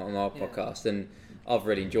kick on our podcast, and I've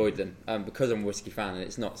really enjoyed them because I'm a whiskey fan. And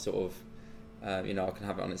it's not sort of I can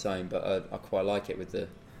have it on its own, but I quite like it with a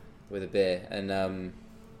beer,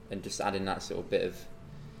 and just adding that sort of bit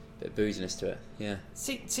of booziness to it. Yeah.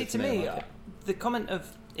 See, So to for me, I me, like it. the comment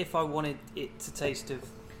of if I wanted it to taste of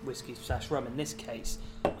whiskey / rum in this case,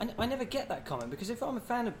 I never get that comment, because if I'm a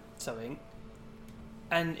fan of something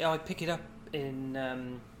and I pick it up in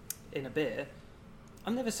a beer,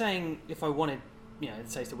 I'm never saying if I wanted the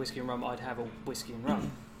taste of whiskey and rum, I'd have a whiskey and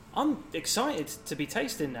rum. I'm excited to be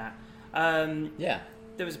tasting that. Yeah.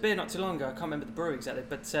 There was a beer not too long ago, I can't remember the brewery exactly,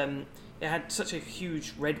 but it had such a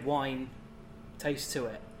huge red wine taste to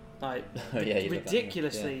it. Like, Oh, yeah, you love that,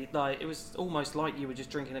 ridiculously, like, it was almost like you were just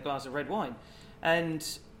drinking a glass of red wine. And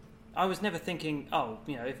I was never thinking,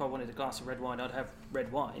 if I wanted a glass of red wine, I'd have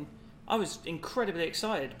red wine. I was incredibly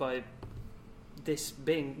excited by this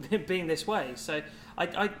being this way. So,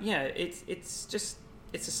 it's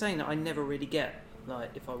a saying that I never really get.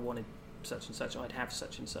 Like, if I wanted such and such, I'd have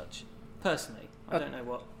such and such. Personally, I don't know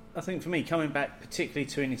what. I think for me, coming back particularly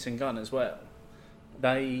to Ennis and Gunn as well,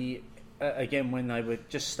 they again when they were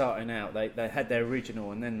just starting out, they had their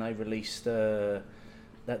original, and then they released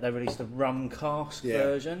that they released a rum cask Yeah.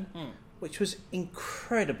 version, which was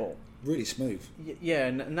incredible. Really smooth. Yeah,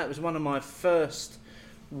 and that was one of my first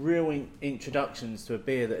real introductions to a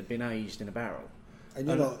beer that had been aged in a barrel. And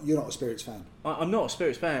you're not a spirits fan. I'm not a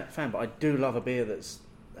spirits fan, but I do love a beer that's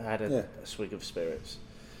had Yeah. a swig of spirits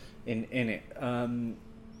in it.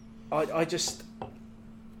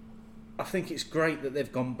 I think it's great that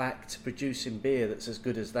they've gone back to producing beer that's as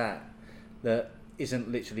good as that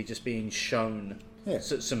isn't literally just being shown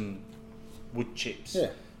some wood chips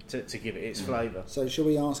Yeah. to give it its flavour. So shall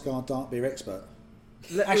we ask our dark beer expert?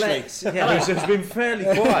 Let's, who's been fairly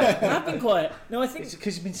quiet. I have been quiet. No, I think It's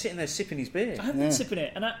because he's been sitting there sipping his beer. I have been sipping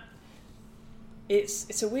it, and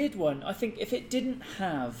it's a weird one. I think if it didn't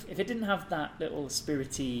have that little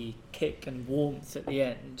spirity kick and warmth at the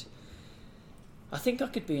end, I think I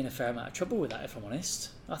could be in a fair amount of trouble with that, if I'm honest.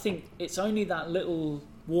 I think it's only that little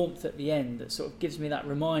warmth at the end that sort of gives me that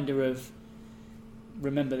reminder of,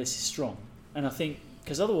 remember, this is strong. And I think,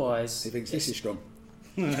 because otherwise... He thinks this is strong.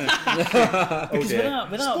 Because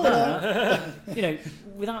without that,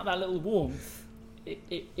 without that little warmth,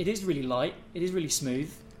 it is really light, it is really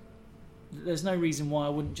smooth. There's no reason why I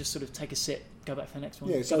wouldn't just sort of take a sip, go back for the next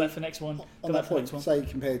one, Yeah, so go back for the next one, On go back that for the point, next one. say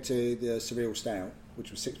compared to the Surreal Stout,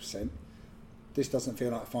 which was 6%, this doesn't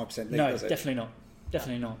feel like 5% lead, No, does it? definitely not.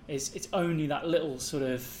 Definitely not. It's only that little sort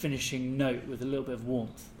of finishing note with a little bit of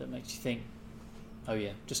warmth that makes you think, oh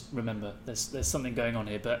yeah, just remember there's something going on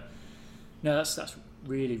here. But no, that's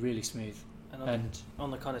really, really smooth. And on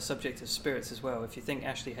the kind of subject of spirits as well, if you think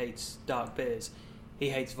Ashley hates dark beers, he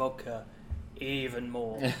hates vodka even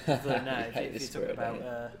more than that. If you talk about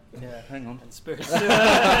Hang on. and spirits.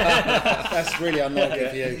 That's really unlikely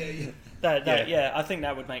for you. I think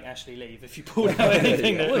that would make Ashley leave if you pulled out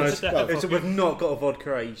anything that was. So we've not got a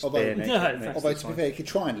vodka aged Although- beer next. No, next Although, to be time. fair, he could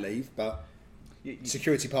try and leave, but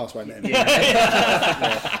security pass won't let him.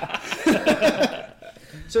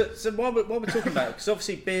 So while we're talking about it, because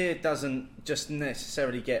obviously beer doesn't just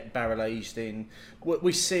necessarily get barrel aged in.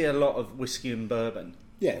 We see a lot of whiskey and bourbon.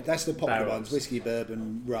 Yeah, that's the popular Barrels. ones: whiskey,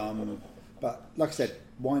 bourbon, rum. But like I said,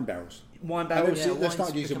 wine barrels. Wine And barrels. they've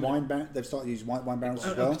started using They've started using wine barrels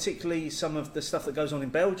as And well. particularly some of the stuff that goes on in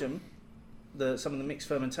Belgium, some of the mixed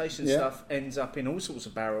fermentation Yeah. stuff ends up in all sorts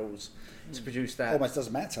of barrels to produce that Almost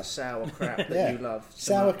doesn't matter. sour crap that Yeah. you love.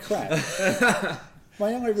 so Sour much. crap.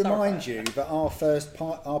 May I remind you that our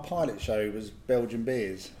pilot show was Belgian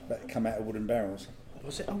beers that come out of wooden barrels.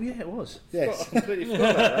 Was it? Oh yeah, it was. Yes. I completely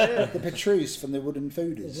forgot about that. Yeah. The Petrus from the Wooden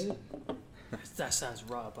Foodies. That sounds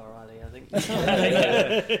right up our alley, I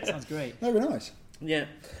think. Sounds great. They were nice. Yeah.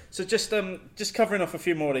 So just covering off a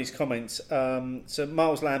few more of these comments. So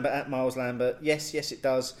Miles Lambert at Miles Lambert. Yes, it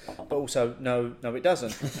does, but also no, it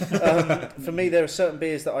doesn't. For me, there are certain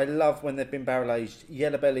beers that I love when they've been barrel aged.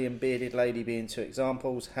 Yellow Belly and Bearded Lady being two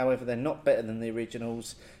examples. However, they're not better than the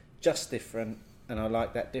originals, just different, and I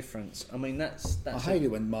like that difference. I mean, that's. I hate it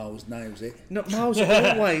when Miles nails it. No, Miles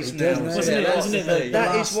always He does, nails doesn't it. he? Wasn't it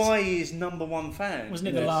That the is why he is number one fan. Wasn't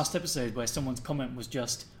it the Yes. last episode where someone's comment was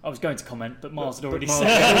just, I was going to comment, but Miles had already Miles-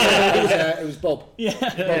 said It was Bob. yeah.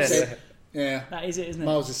 Bob said, yeah. That is it, isn't it?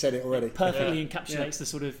 Miles has said it already. Perfectly encapsulates the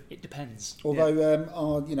sort of, it depends. Although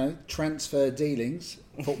our transfer dealings,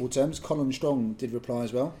 football terms, Colin Strong did reply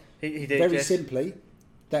as well. He did. Very yes. simply,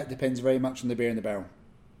 that depends very much on the beer in the barrel.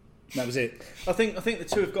 That was it. I think the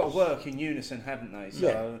two have got to work in unison, haven't they?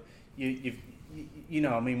 So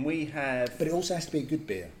I mean, we have. But it also has to be a good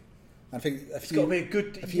beer. I think It's got to be a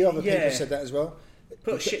good. a few other people said that as well.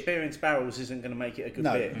 Put a shit beer into barrels isn't going to make it a good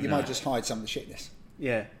No, beer. you might just hide some of the shitness.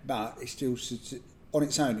 Yeah. But it still, on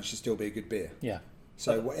its own, it should still be a good beer. Yeah.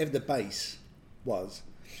 So whatever the base was,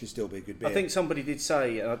 should still be a good beer. I think somebody did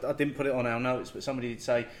say, I didn't put it on our notes, but somebody did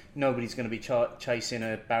say nobody's going to be chasing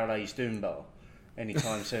a barrel aged Doom Bar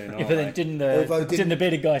anytime soon. Yeah, but then didn't Although the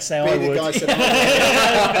bearded guy say I Bearded would? guy said,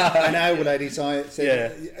 and our lady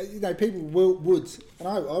said, people would, and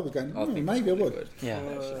I was going, maybe I would. Yeah.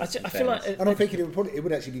 I feel like And I'm thinking it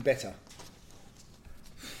would actually be better.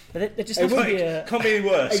 but there just It has to would- be a. Can't be any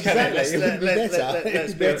worse. Exactly, Can it would be better. It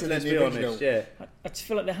would be better than Let's the be original. honest. Yeah. I just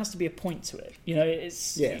feel like there has to be a point to it.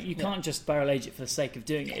 You can't just barrel age it for the sake of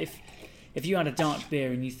doing it. If you had a dark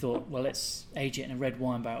beer and you thought, well, let's age it in a red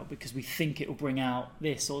wine barrel because we think it will bring out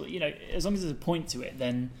this, or as long as there's a point to it,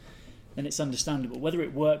 then it's understandable. Whether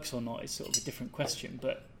it works or not is sort of a different question.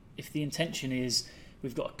 But if the intention is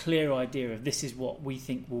we've got a clear idea of this is what we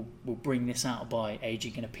think will bring this out by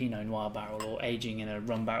aging in a Pinot Noir barrel or aging in a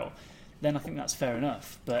rum barrel, then I think that's fair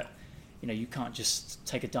enough. But you can't just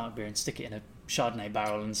take a dark beer and stick it in a Chardonnay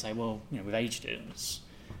barrel and say, well, we've aged it.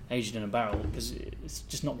 aged in a barrel because it's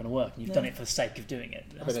just not going to work. You've done it for the sake of doing it.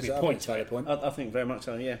 There has to be a point to it. I think very much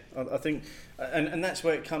so. Yeah, I think, and that's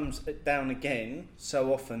where it comes down again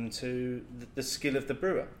so often to the skill of the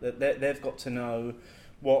brewer. They've got to know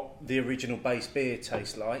what the original base beer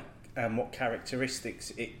tastes like and what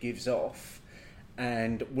characteristics it gives off,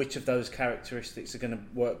 and which of those characteristics are going to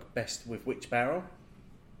work best with which barrel.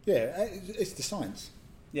 Yeah, it's the science.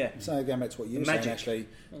 Yeah. So going back to what you were saying, actually,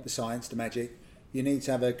 the science, the magic. You need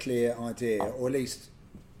to have a clear idea, or at least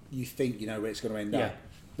you think you know where it's going to end up.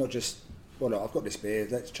 Not just, well, look, I've got this beer,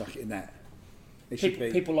 let's chuck it in that. It should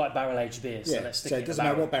be. People like barrel-aged beers, so let's stick so it it in doesn't a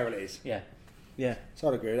matter barrel. what barrel it is. Yeah. So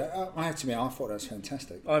I'd agree with that. I have to admit, I thought that was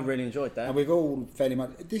fantastic. I really enjoyed that. And we've all fairly much...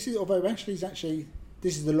 Although Ashley's actually...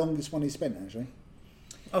 This is the longest one he's spent, actually.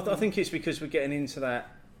 I think it's because we're getting into that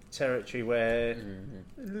territory where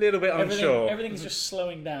a little bit unsure. Everything's just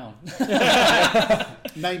slowing down.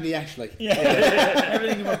 Namely Ashley.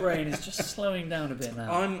 Everything in my brain is just slowing down a bit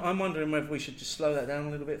now. I'm wondering whether we should just slow that down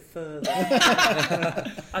a little bit further.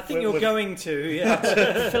 I think you're going to, yeah.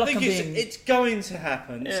 I feel like I think I'm being... it's going to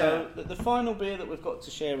happen. Yeah. So the final beer that we've got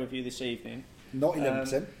to share with you this evening, Not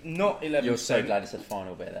 11%. not 11%. You're so glad it's a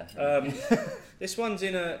final bit there. This one's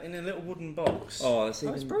in a little wooden box. Oh, that's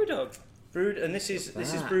Oh, it's even... Brewdog. Brewed, and this is that?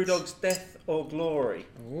 Brewdog's Death or Glory.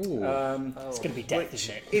 Ooh. It's going to be death,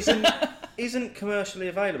 isn't it? Isn't commercially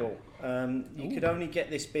available. You could only get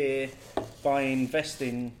this beer by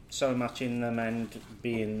investing so much in them and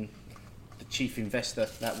being the chief investor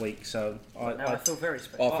that week. So I feel very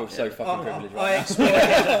special. I feel so fucking privileged I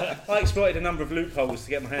right exploited a number of loopholes to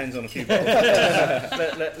get my hands on a few bottles.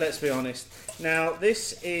 Let's be honest. Now,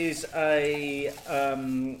 this is a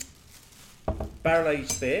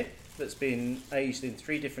barrel-aged beer that's been aged in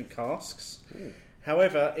 3 different casks. Ooh.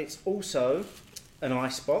 However, it's also an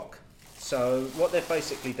ice bock. So what they've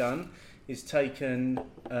basically done is taken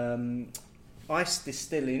ice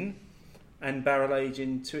distilling and barrel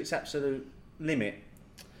aging to its absolute limit.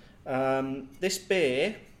 This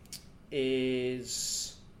beer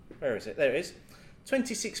is... Where is it? There it is.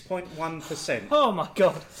 26.1%. Oh my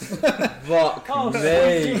god. Fuck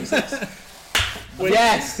me.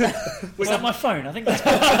 Yes! Was that my phone? I think that's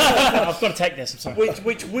I've got to take this, I'm sorry.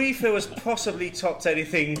 Which we feel has possibly topped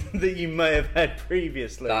anything that you may have had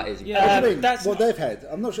previously. That is... What do you mean? that's what they've had.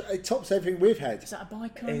 I'm not sure. It tops everything we've had. Is that a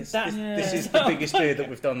bicon? This is the biggest beer that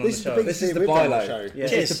we've done on This is the the show. biggest This is beer the we've done on Bilo. the show. Yeah.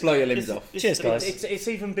 Just to blow your limbs off. Cheers, guys. It's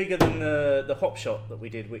even bigger than the hop shot that we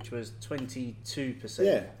did, which was 22%.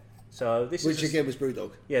 Yeah. So this Which is again was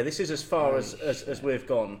Brewdog. yeah, this is as far as we've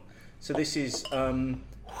gone. So this is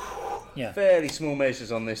Yeah. fairly small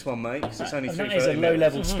measures on this one, mate. 'Cause it's only And that is a 330 ml.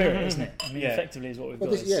 low-level spirit, isn't it? I mean, Yeah. effectively is what we've Well,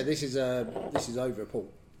 got. this is over a port.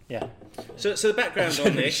 Yeah. So the background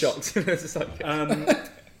on this. Shocked. It's like...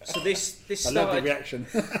 So this I love the started reaction.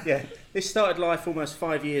 this started life almost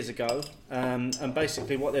 5 years ago, and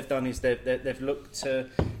basically what they've done is they've looked to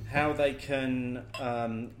how they can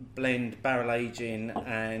blend barrel aging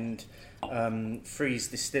and freeze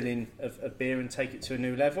distilling of beer and take it to a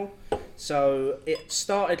new level. So it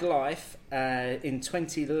started life in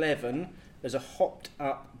 2011 as a hopped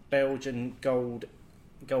up Belgian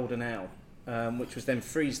golden ale, which was then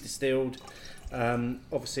freeze distilled.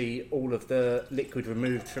 Obviously, all of the liquid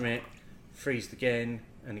removed from it, freezed again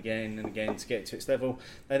and again and again to get to its level.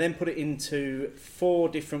 They then put it into 4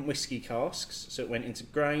 different whiskey casks. So it went into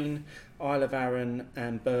grain, Isle of Arran,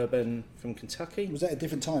 and bourbon from Kentucky. Was that at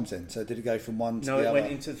different times then? So did it go from one to No, the it other?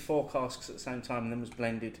 went into the 4 casks at the same time and then was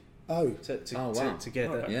blended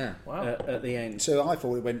together Yeah. at the end. So I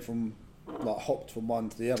thought it went from like hopped from one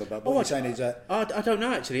to the other. But what you're saying is that I don't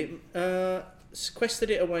know actually. Sequestered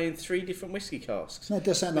it away in 3 different whiskey casks. no, it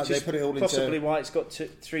does sound like Which they is put it all into possibly why it's got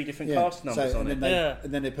 3 different cask numbers on and it.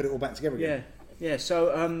 then they put it all back together again. Yeah.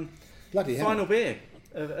 So Bloody hell. final beer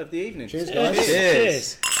of the evening. Cheers, guys.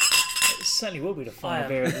 Cheers. It certainly will be the I final am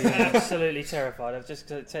beer of the year. absolutely terrified. I've just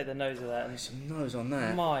got to take the nose of that. And Some nose on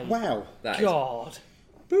that. my Wow. That is- God.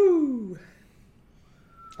 Boo!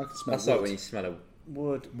 I can smell That's like wood. when you smell a...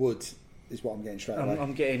 Wood. Wood is what I'm getting straight away.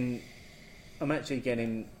 I'm actually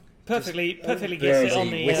getting. Perfectly gets it on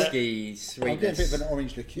Boozy, the whiskey, I'm getting a sweetness. bit of an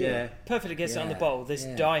orange liqueur. Yeah. perfectly gets it on the Yeah, bottle. This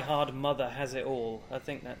yeah. die-hard mother has it all. I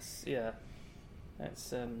think that's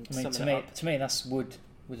that's I mean, summing it up. to me, that's wood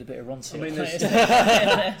with a bit of Roncy. I mean,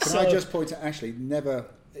 Can I just point to Ashley? Never,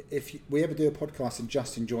 if we ever do a podcast and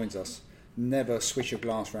Justin joins us, never swish a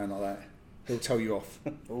glass round like that. He'll tell you off.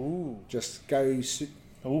 Ooh. Just go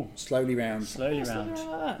slowly round. slowly round.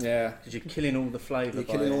 Yeah, Because you're killing all the flavour. you're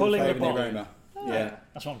by killing it. all Pulling the the flavour and the bottle. aroma. Yeah.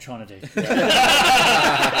 That's what I'm trying to do. With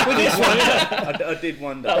this one, I did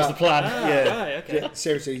wonder. That was the plan. Yeah. Right, okay. Yeah,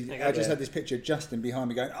 seriously, you I go. just had this picture of Justin behind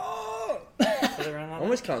me going, "Oh!" I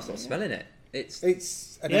almost can't stop smelling it. It's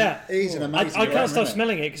It's an I amazing. can't aroma, stop isn't it?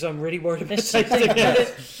 smelling it because I'm really worried about There's tasting something,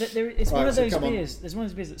 it. it's one Right, of so those come on. beers. There's one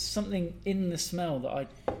of those beers that's something in the smell that I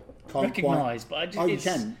Can't recognise, but I just Oh, you it's,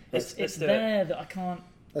 can. it's Let's do it. there that I can't.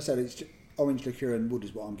 I said it's orange liqueur and wood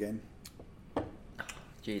is what I'm getting.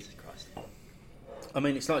 Jesus Christ. I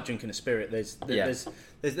mean, it's like drinking a spirit. There's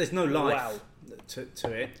no life Wow.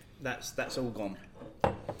 to it. That's all gone.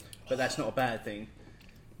 But that's not a bad thing.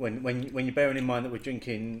 When you're bearing in mind that we're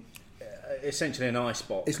drinking essentially an ice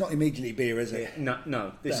box. It's not immediately beer, is it?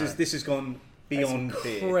 No. This has gone beyond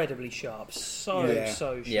beer. Incredibly sharp. So Yeah.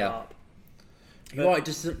 sharp. Yeah. You're right, it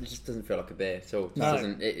just doesn't feel like a beer at all. It No.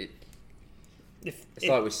 doesn't. If, It's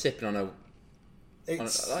like we're sipping on a.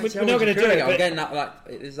 It's like, We're not gonna do it, I'm but- getting that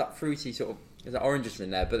there's that fruity sort of. There's that oranges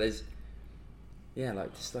in there, but there's. Yeah,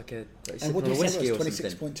 like just like a. Like and sipping what on do a you say? whiskey or It was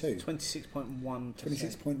something. 26.2, 26.1%.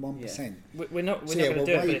 26.1% we're not So, going yeah, to we're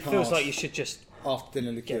do it, but way it feels past like you should just after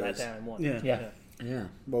dinner get that liqueurs. down in one. Yeah. Yeah. Yeah.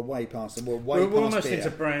 We're way past them. We're way We're past almost beer. into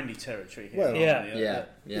brandy territory here. Well, aren't Yeah. we? Yeah.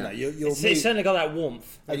 You Yeah. know, you're It's certainly got that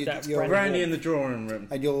warmth. Oh, you- That's you're- brandy Brandy in warmth. the drawing room.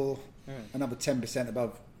 and you're another 10%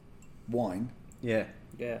 above wine, Yeah.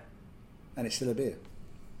 Yeah. and it's still a beer.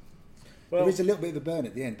 Well, There is a little bit of a burn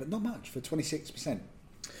at the end, but not much for 26%.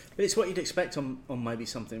 but it's what you'd expect on maybe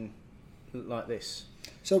something like this.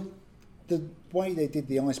 So the way they did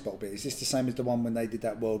the ice bottle bit, is this the same as the one when they did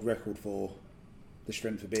that world record for the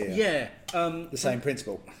strength of beer? Yeah. The same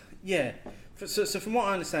principle. Yeah. So from what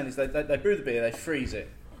I understand is they brew the beer, they freeze it.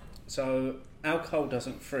 So alcohol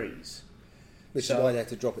doesn't freeze. Which So- is why they had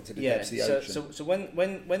to drop it to the Yeah. depths of the So, ocean. so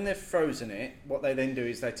when they've frozen it, what they then do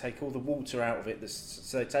is they take all the water out of it.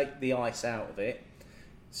 So they take the ice out of it.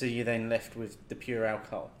 So you're then left with the pure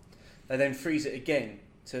alcohol. They then freeze it again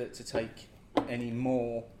to take any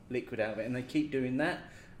more liquid out of it, and they keep doing that,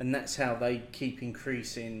 and that's how they keep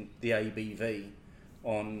increasing the ABV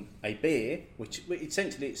on a beer, which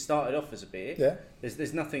essentially it started off as a beer. Yeah.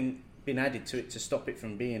 There's nothing been added to it to stop it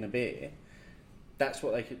from being a beer. That's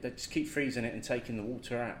what they just keep freezing it and taking the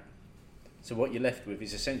water out. So what you're left with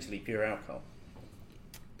is essentially pure alcohol.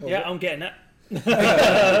 Yeah, I'm getting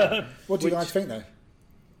that. What do you guys think though?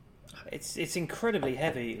 It's incredibly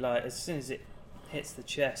heavy. Like as soon as it hits the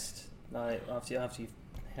chest, like after you've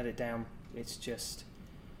had it down, it's just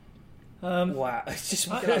wow. It's just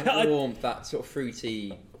That warmth, that sort of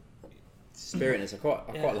fruity spiritness. I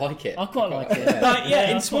quite like it. I quite like it. like, Yeah,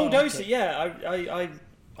 in I small quite like doses. it. Yeah,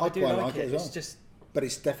 I do quite like it. as It's well. just But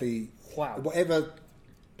it's definitely wow. whatever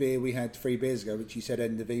beer we had 3 beers ago, which you said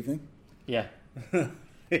end of evening. Yeah.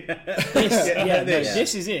 Yeah,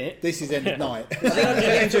 This is it. This is end of night. It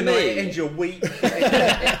ends your night, it ends your week.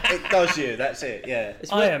 It does you. That's it. Yeah.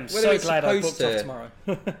 It's I am whether so it's glad I supposed booked off to- tomorrow.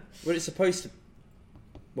 Well, it's supposed to.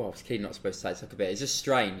 Well, it's clearly not supposed to taste like a beer. It's just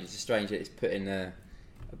strange. It's just strange that it's put in a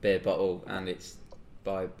beer bottle and it's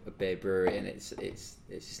by a beer brewery and it's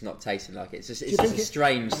just not tasting like it. It's just you it's just think a it-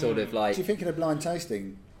 strange sort of like. Do you think in a blind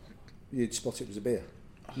tasting you'd spot it was a beer?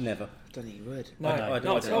 Never. I don't think you would. No, I not at don't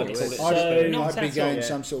all. call it It's- so- not I'd be at going all.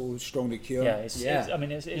 some sort of strong liqueur. Yeah, it's, Yeah. I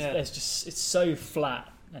mean, it's Yeah. there's just it's so flat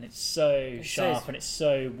and it's so sharp is. and it's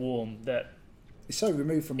so warm that It's so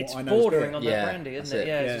removed from what It's I know. bordering on Yeah, that brandy, that's isn't it? it.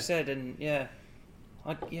 Yeah, as Yeah. you said, and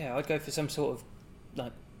I'd go for some sort of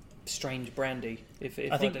like strange brandy. If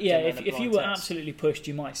I think I'd yeah, done if a you blind were test. absolutely pushed,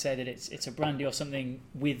 you might say that it's a brandy or something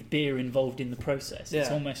with beer involved in the process. It's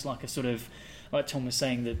Yeah. almost like a sort of like Tom was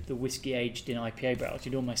saying, the whiskey aged in IPA barrels.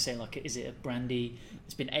 You'd almost say like, is it a brandy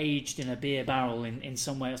that's been aged in a beer barrel in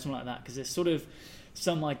some way or something like that? Because there's sort of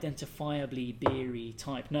some identifiably beery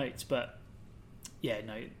type notes, but yeah,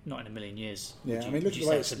 no, not in a million years. Yeah, Would I you- mean, would look at you the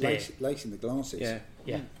way say it's a beer? lacing the glasses. Yeah.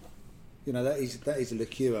 Yeah, You know, that is a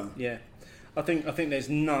liqueur. Yeah. I think there's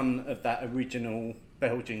none of that original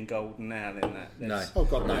Belgian golden ale in that. No. There's- Oh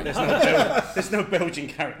God, no. There's no Belgian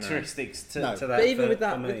characteristics to No. that. But even for- with for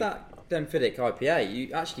that me. Glenfiddich IPA,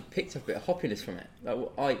 you actually picked up a bit of hoppiness from it.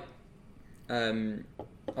 Like,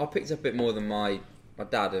 I picked up a bit more than my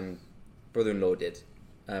dad and brother-in-law did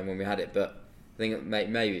when we had it. But I think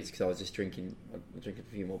maybe it's because I was just drinking a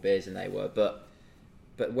few more beers than they were. But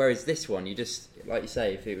whereas this one, you just, like you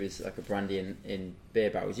say, if it was like a brandy in beer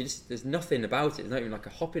barrels, there's nothing about it. There's not even like a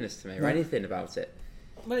hoppiness to me or No. anything about it.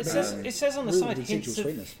 Well, it says on the Real side residual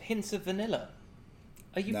sweetness. hints of vanilla.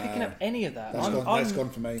 Are you No. picking up any of that? That's gone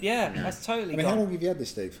for me. Yeah, No. that's totally I mean, how gone. long have you had this,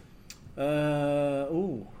 Steve?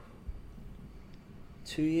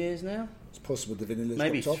 2 years now. It's possible the vanilla's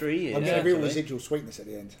Maybe dropped off. 3 years, I'm getting real actually. residual sweetness at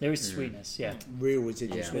the end. there is sweetness. Yeah, Real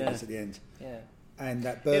residual Yeah. sweetness Yeah. at the end. Yeah, and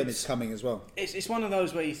that burn It's- is coming as well. It's one of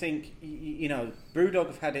those where you think, you know, Brewdog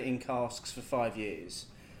have had it in casks for 5 years.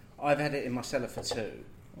 I've had it in my cellar for 2.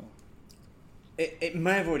 It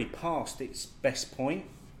may have already passed its best point.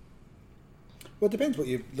 Well, it depends what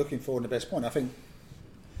you're looking for in the best point. I think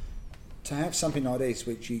to have something like this,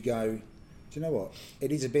 which you go, do you know what?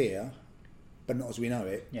 It is a beer, but not as we know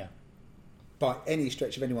it. Yeah. By any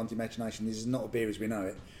stretch of anyone's imagination, this is not a beer as we know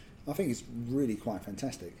it. I think it's really quite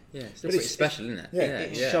fantastic. Yeah, it's But pretty it's- special, isn't it? yeah,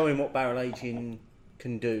 It's showing what barrel aging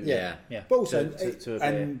can do. Yeah. Yeah. But also, To a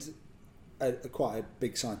beer. and quite a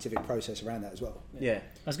big scientific process around that as well. Yeah. I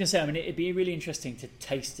was going to say, I mean, it'd be really interesting to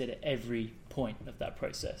taste it at every point of that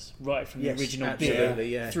process, right from Yes, the original absolutely, beer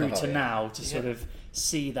yeah. through Oh, to yeah. now, to sort of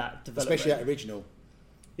see that development. Especially that original.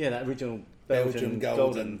 Yeah, that original Belgian Belgian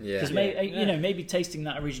golden. golden. Yeah. Because you know, maybe tasting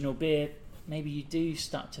that original beer, maybe you do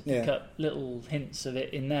start to pick Yeah. up little hints of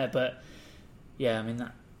it in there. But yeah, I mean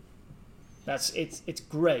that's it's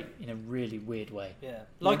great in a really weird way. Yeah,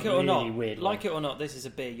 like it or Really not, weird like one. it or not, this is a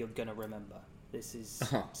beer you're gonna remember. This is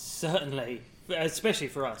certainly, especially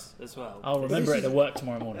for us as well. I'll remember it at work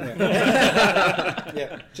tomorrow morning.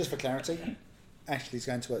 Yeah, just for clarity, Ashley's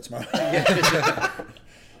going to work tomorrow.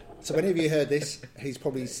 So whenever you heard this, he's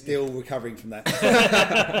probably still recovering from that.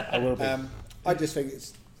 I will be. I just think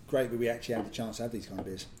it's great that we actually have the chance to have these kind of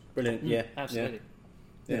beers. Brilliant. Yeah. Absolutely.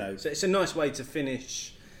 Yeah. You know. So it's a nice way to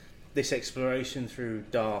finish this exploration through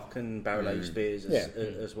dark and barrel aged beers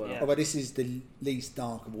as well. Yeah. Although this is the least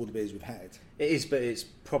dark of all the beers we've had. It is, but it's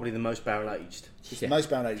probably the most barrel aged. It's Yeah. the most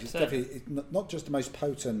barrel aged. It's So- definitely not just the most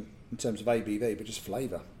potent in terms of ABV, but just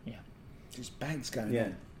flavour. Yeah. Just bags going Yeah.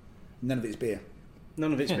 on. None of it's beer.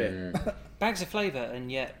 None of it's beer. Bags of flavour, and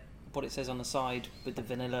yet what it says on the side with the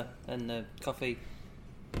vanilla and the coffee,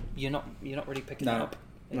 you're not really picking No. it up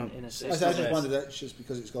in a I sense. just best. wonder that's just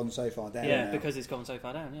because it's gone so far down. Yeah, now. because it's gone so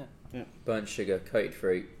far down. Yeah. Burnt sugar, coated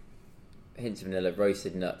fruit, hints of vanilla,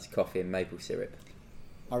 roasted nuts, coffee, and maple syrup.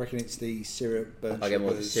 I reckon it's the syrup, burnt I get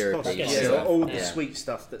more of the sugars. syrup. Yeah, Yeah. all the Yeah. sweet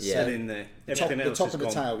stuff that's Yeah. still in there. The top, Everything the else top is of the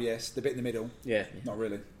gone. tail, yes. The bit in the middle, Yeah. not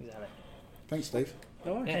really. Exactly. Thanks, Steve.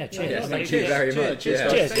 All right. Yeah, cheers. Yeah, thank Cheers. you very Cheers, much. cheers, Yeah.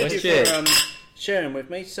 guys. Thank you Cheers. for sharing with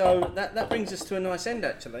me. So that brings us to a nice end,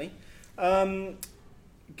 actually.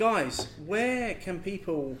 Guys, where can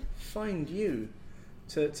people find you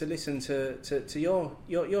to listen to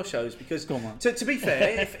your shows? Because Go on, Mark. to be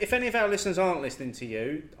fair, if any of our listeners aren't listening to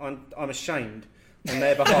you, I'm ashamed on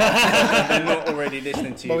their behalf that they're not already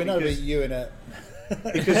listening to you. Well, we know because, that you and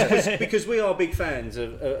because we are big fans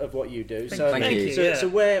of what you do. So, Thank you. So, Yeah. so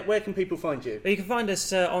where can people find you? Well, you can find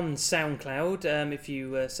us on SoundCloud if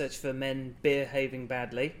you search for Men Behaving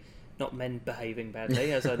Badly. Not men behaving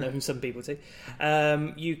badly, as I know some people do.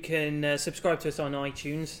 You can subscribe to us on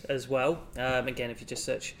iTunes as well. Again, if you just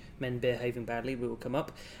search Men Behaving Badly, we will come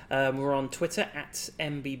up. We're on Twitter at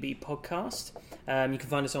MBB Podcast. You can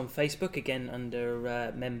find us on Facebook, again,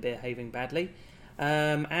 under Men Behaving Badly.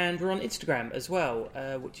 And we're on Instagram as well,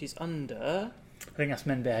 which is under... I think that's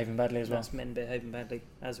men behaving badly as well. That's Men Behaving Badly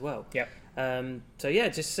as well. Yep. So yeah,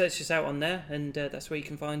 just search us out on there, and that's where you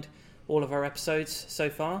can find all of our episodes so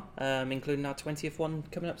far, including our 20th one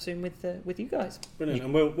coming up soon with you guys. Brilliant,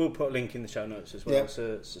 and we'll put a link in the show notes as well, Yeah.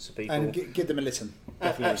 so people. and give them a listen.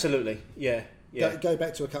 Definitely. Absolutely, yeah. Go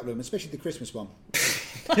back to a couple of them, especially the Christmas one.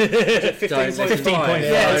 15.5.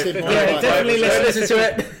 Yeah, definitely Listen to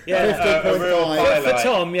it. Yeah, a real 15.5. highlight. for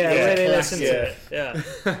Tom, yeah, Yeah, really class, listen to it. Yeah.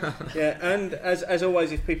 Yeah, and as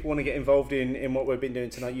always, if people want to get involved in what we've been doing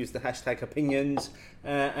tonight, use the hashtag opinions,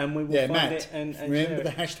 and we will Yeah, find Matt. it and Remember share the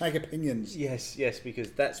it. hashtag opinions. Yes,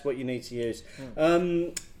 because that's what you need to use.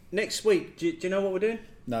 Next week, do you know what we're doing?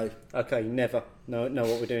 No. Okay, never know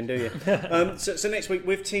what we're doing, do you? So next week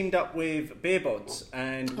we've teamed up with Beer Bods,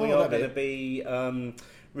 and we Oh, are that'd going to be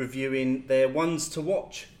reviewing their ones to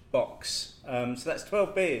watch box. So that's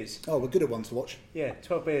 12 beers. Oh, we're good at ones to watch. Yeah,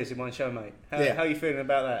 12 beers in one show, mate. How Yeah. are you feeling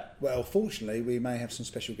about that? Well, fortunately, we may have some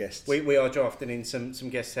special guests. We are drafting in some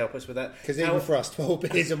guests to help us with that. Because How- even for us, 12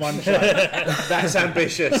 beers in one show. That's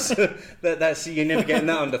ambitious. That's you're never getting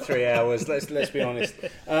that under 3 hours. Let's be honest.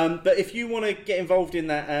 But if you want to get involved in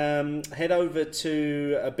that, head over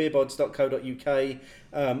to beerbods.co.uk.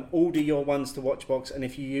 Order your ones to watch box, and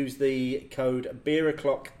if you use the code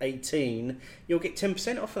BeerO'Clock18, you'll get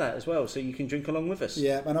 10% off of that as well. So you can drink along with us.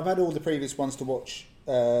 Yeah, and I've had all the previous ones to watch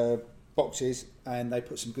boxes, and they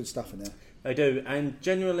put some good stuff in there. They do, and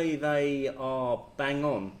generally they are bang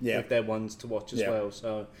on with their ones to watch as well.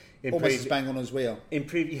 So almost as bang on as we are. In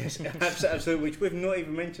previous, absolutely, which we've not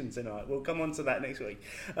even mentioned tonight. We'll come on to that next week.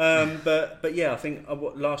 But yeah, I think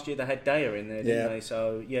last year they had Daya in there, didn't they?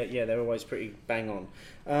 So yeah, they're always pretty bang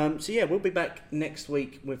on. So yeah, we'll be back next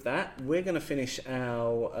week with that. We're going to finish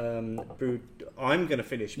our brew. I'm going to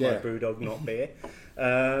finish my Brewdog not beer.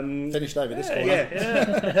 Finished over this one.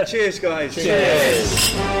 Yeah. Cheers, guys.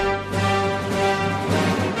 Cheers.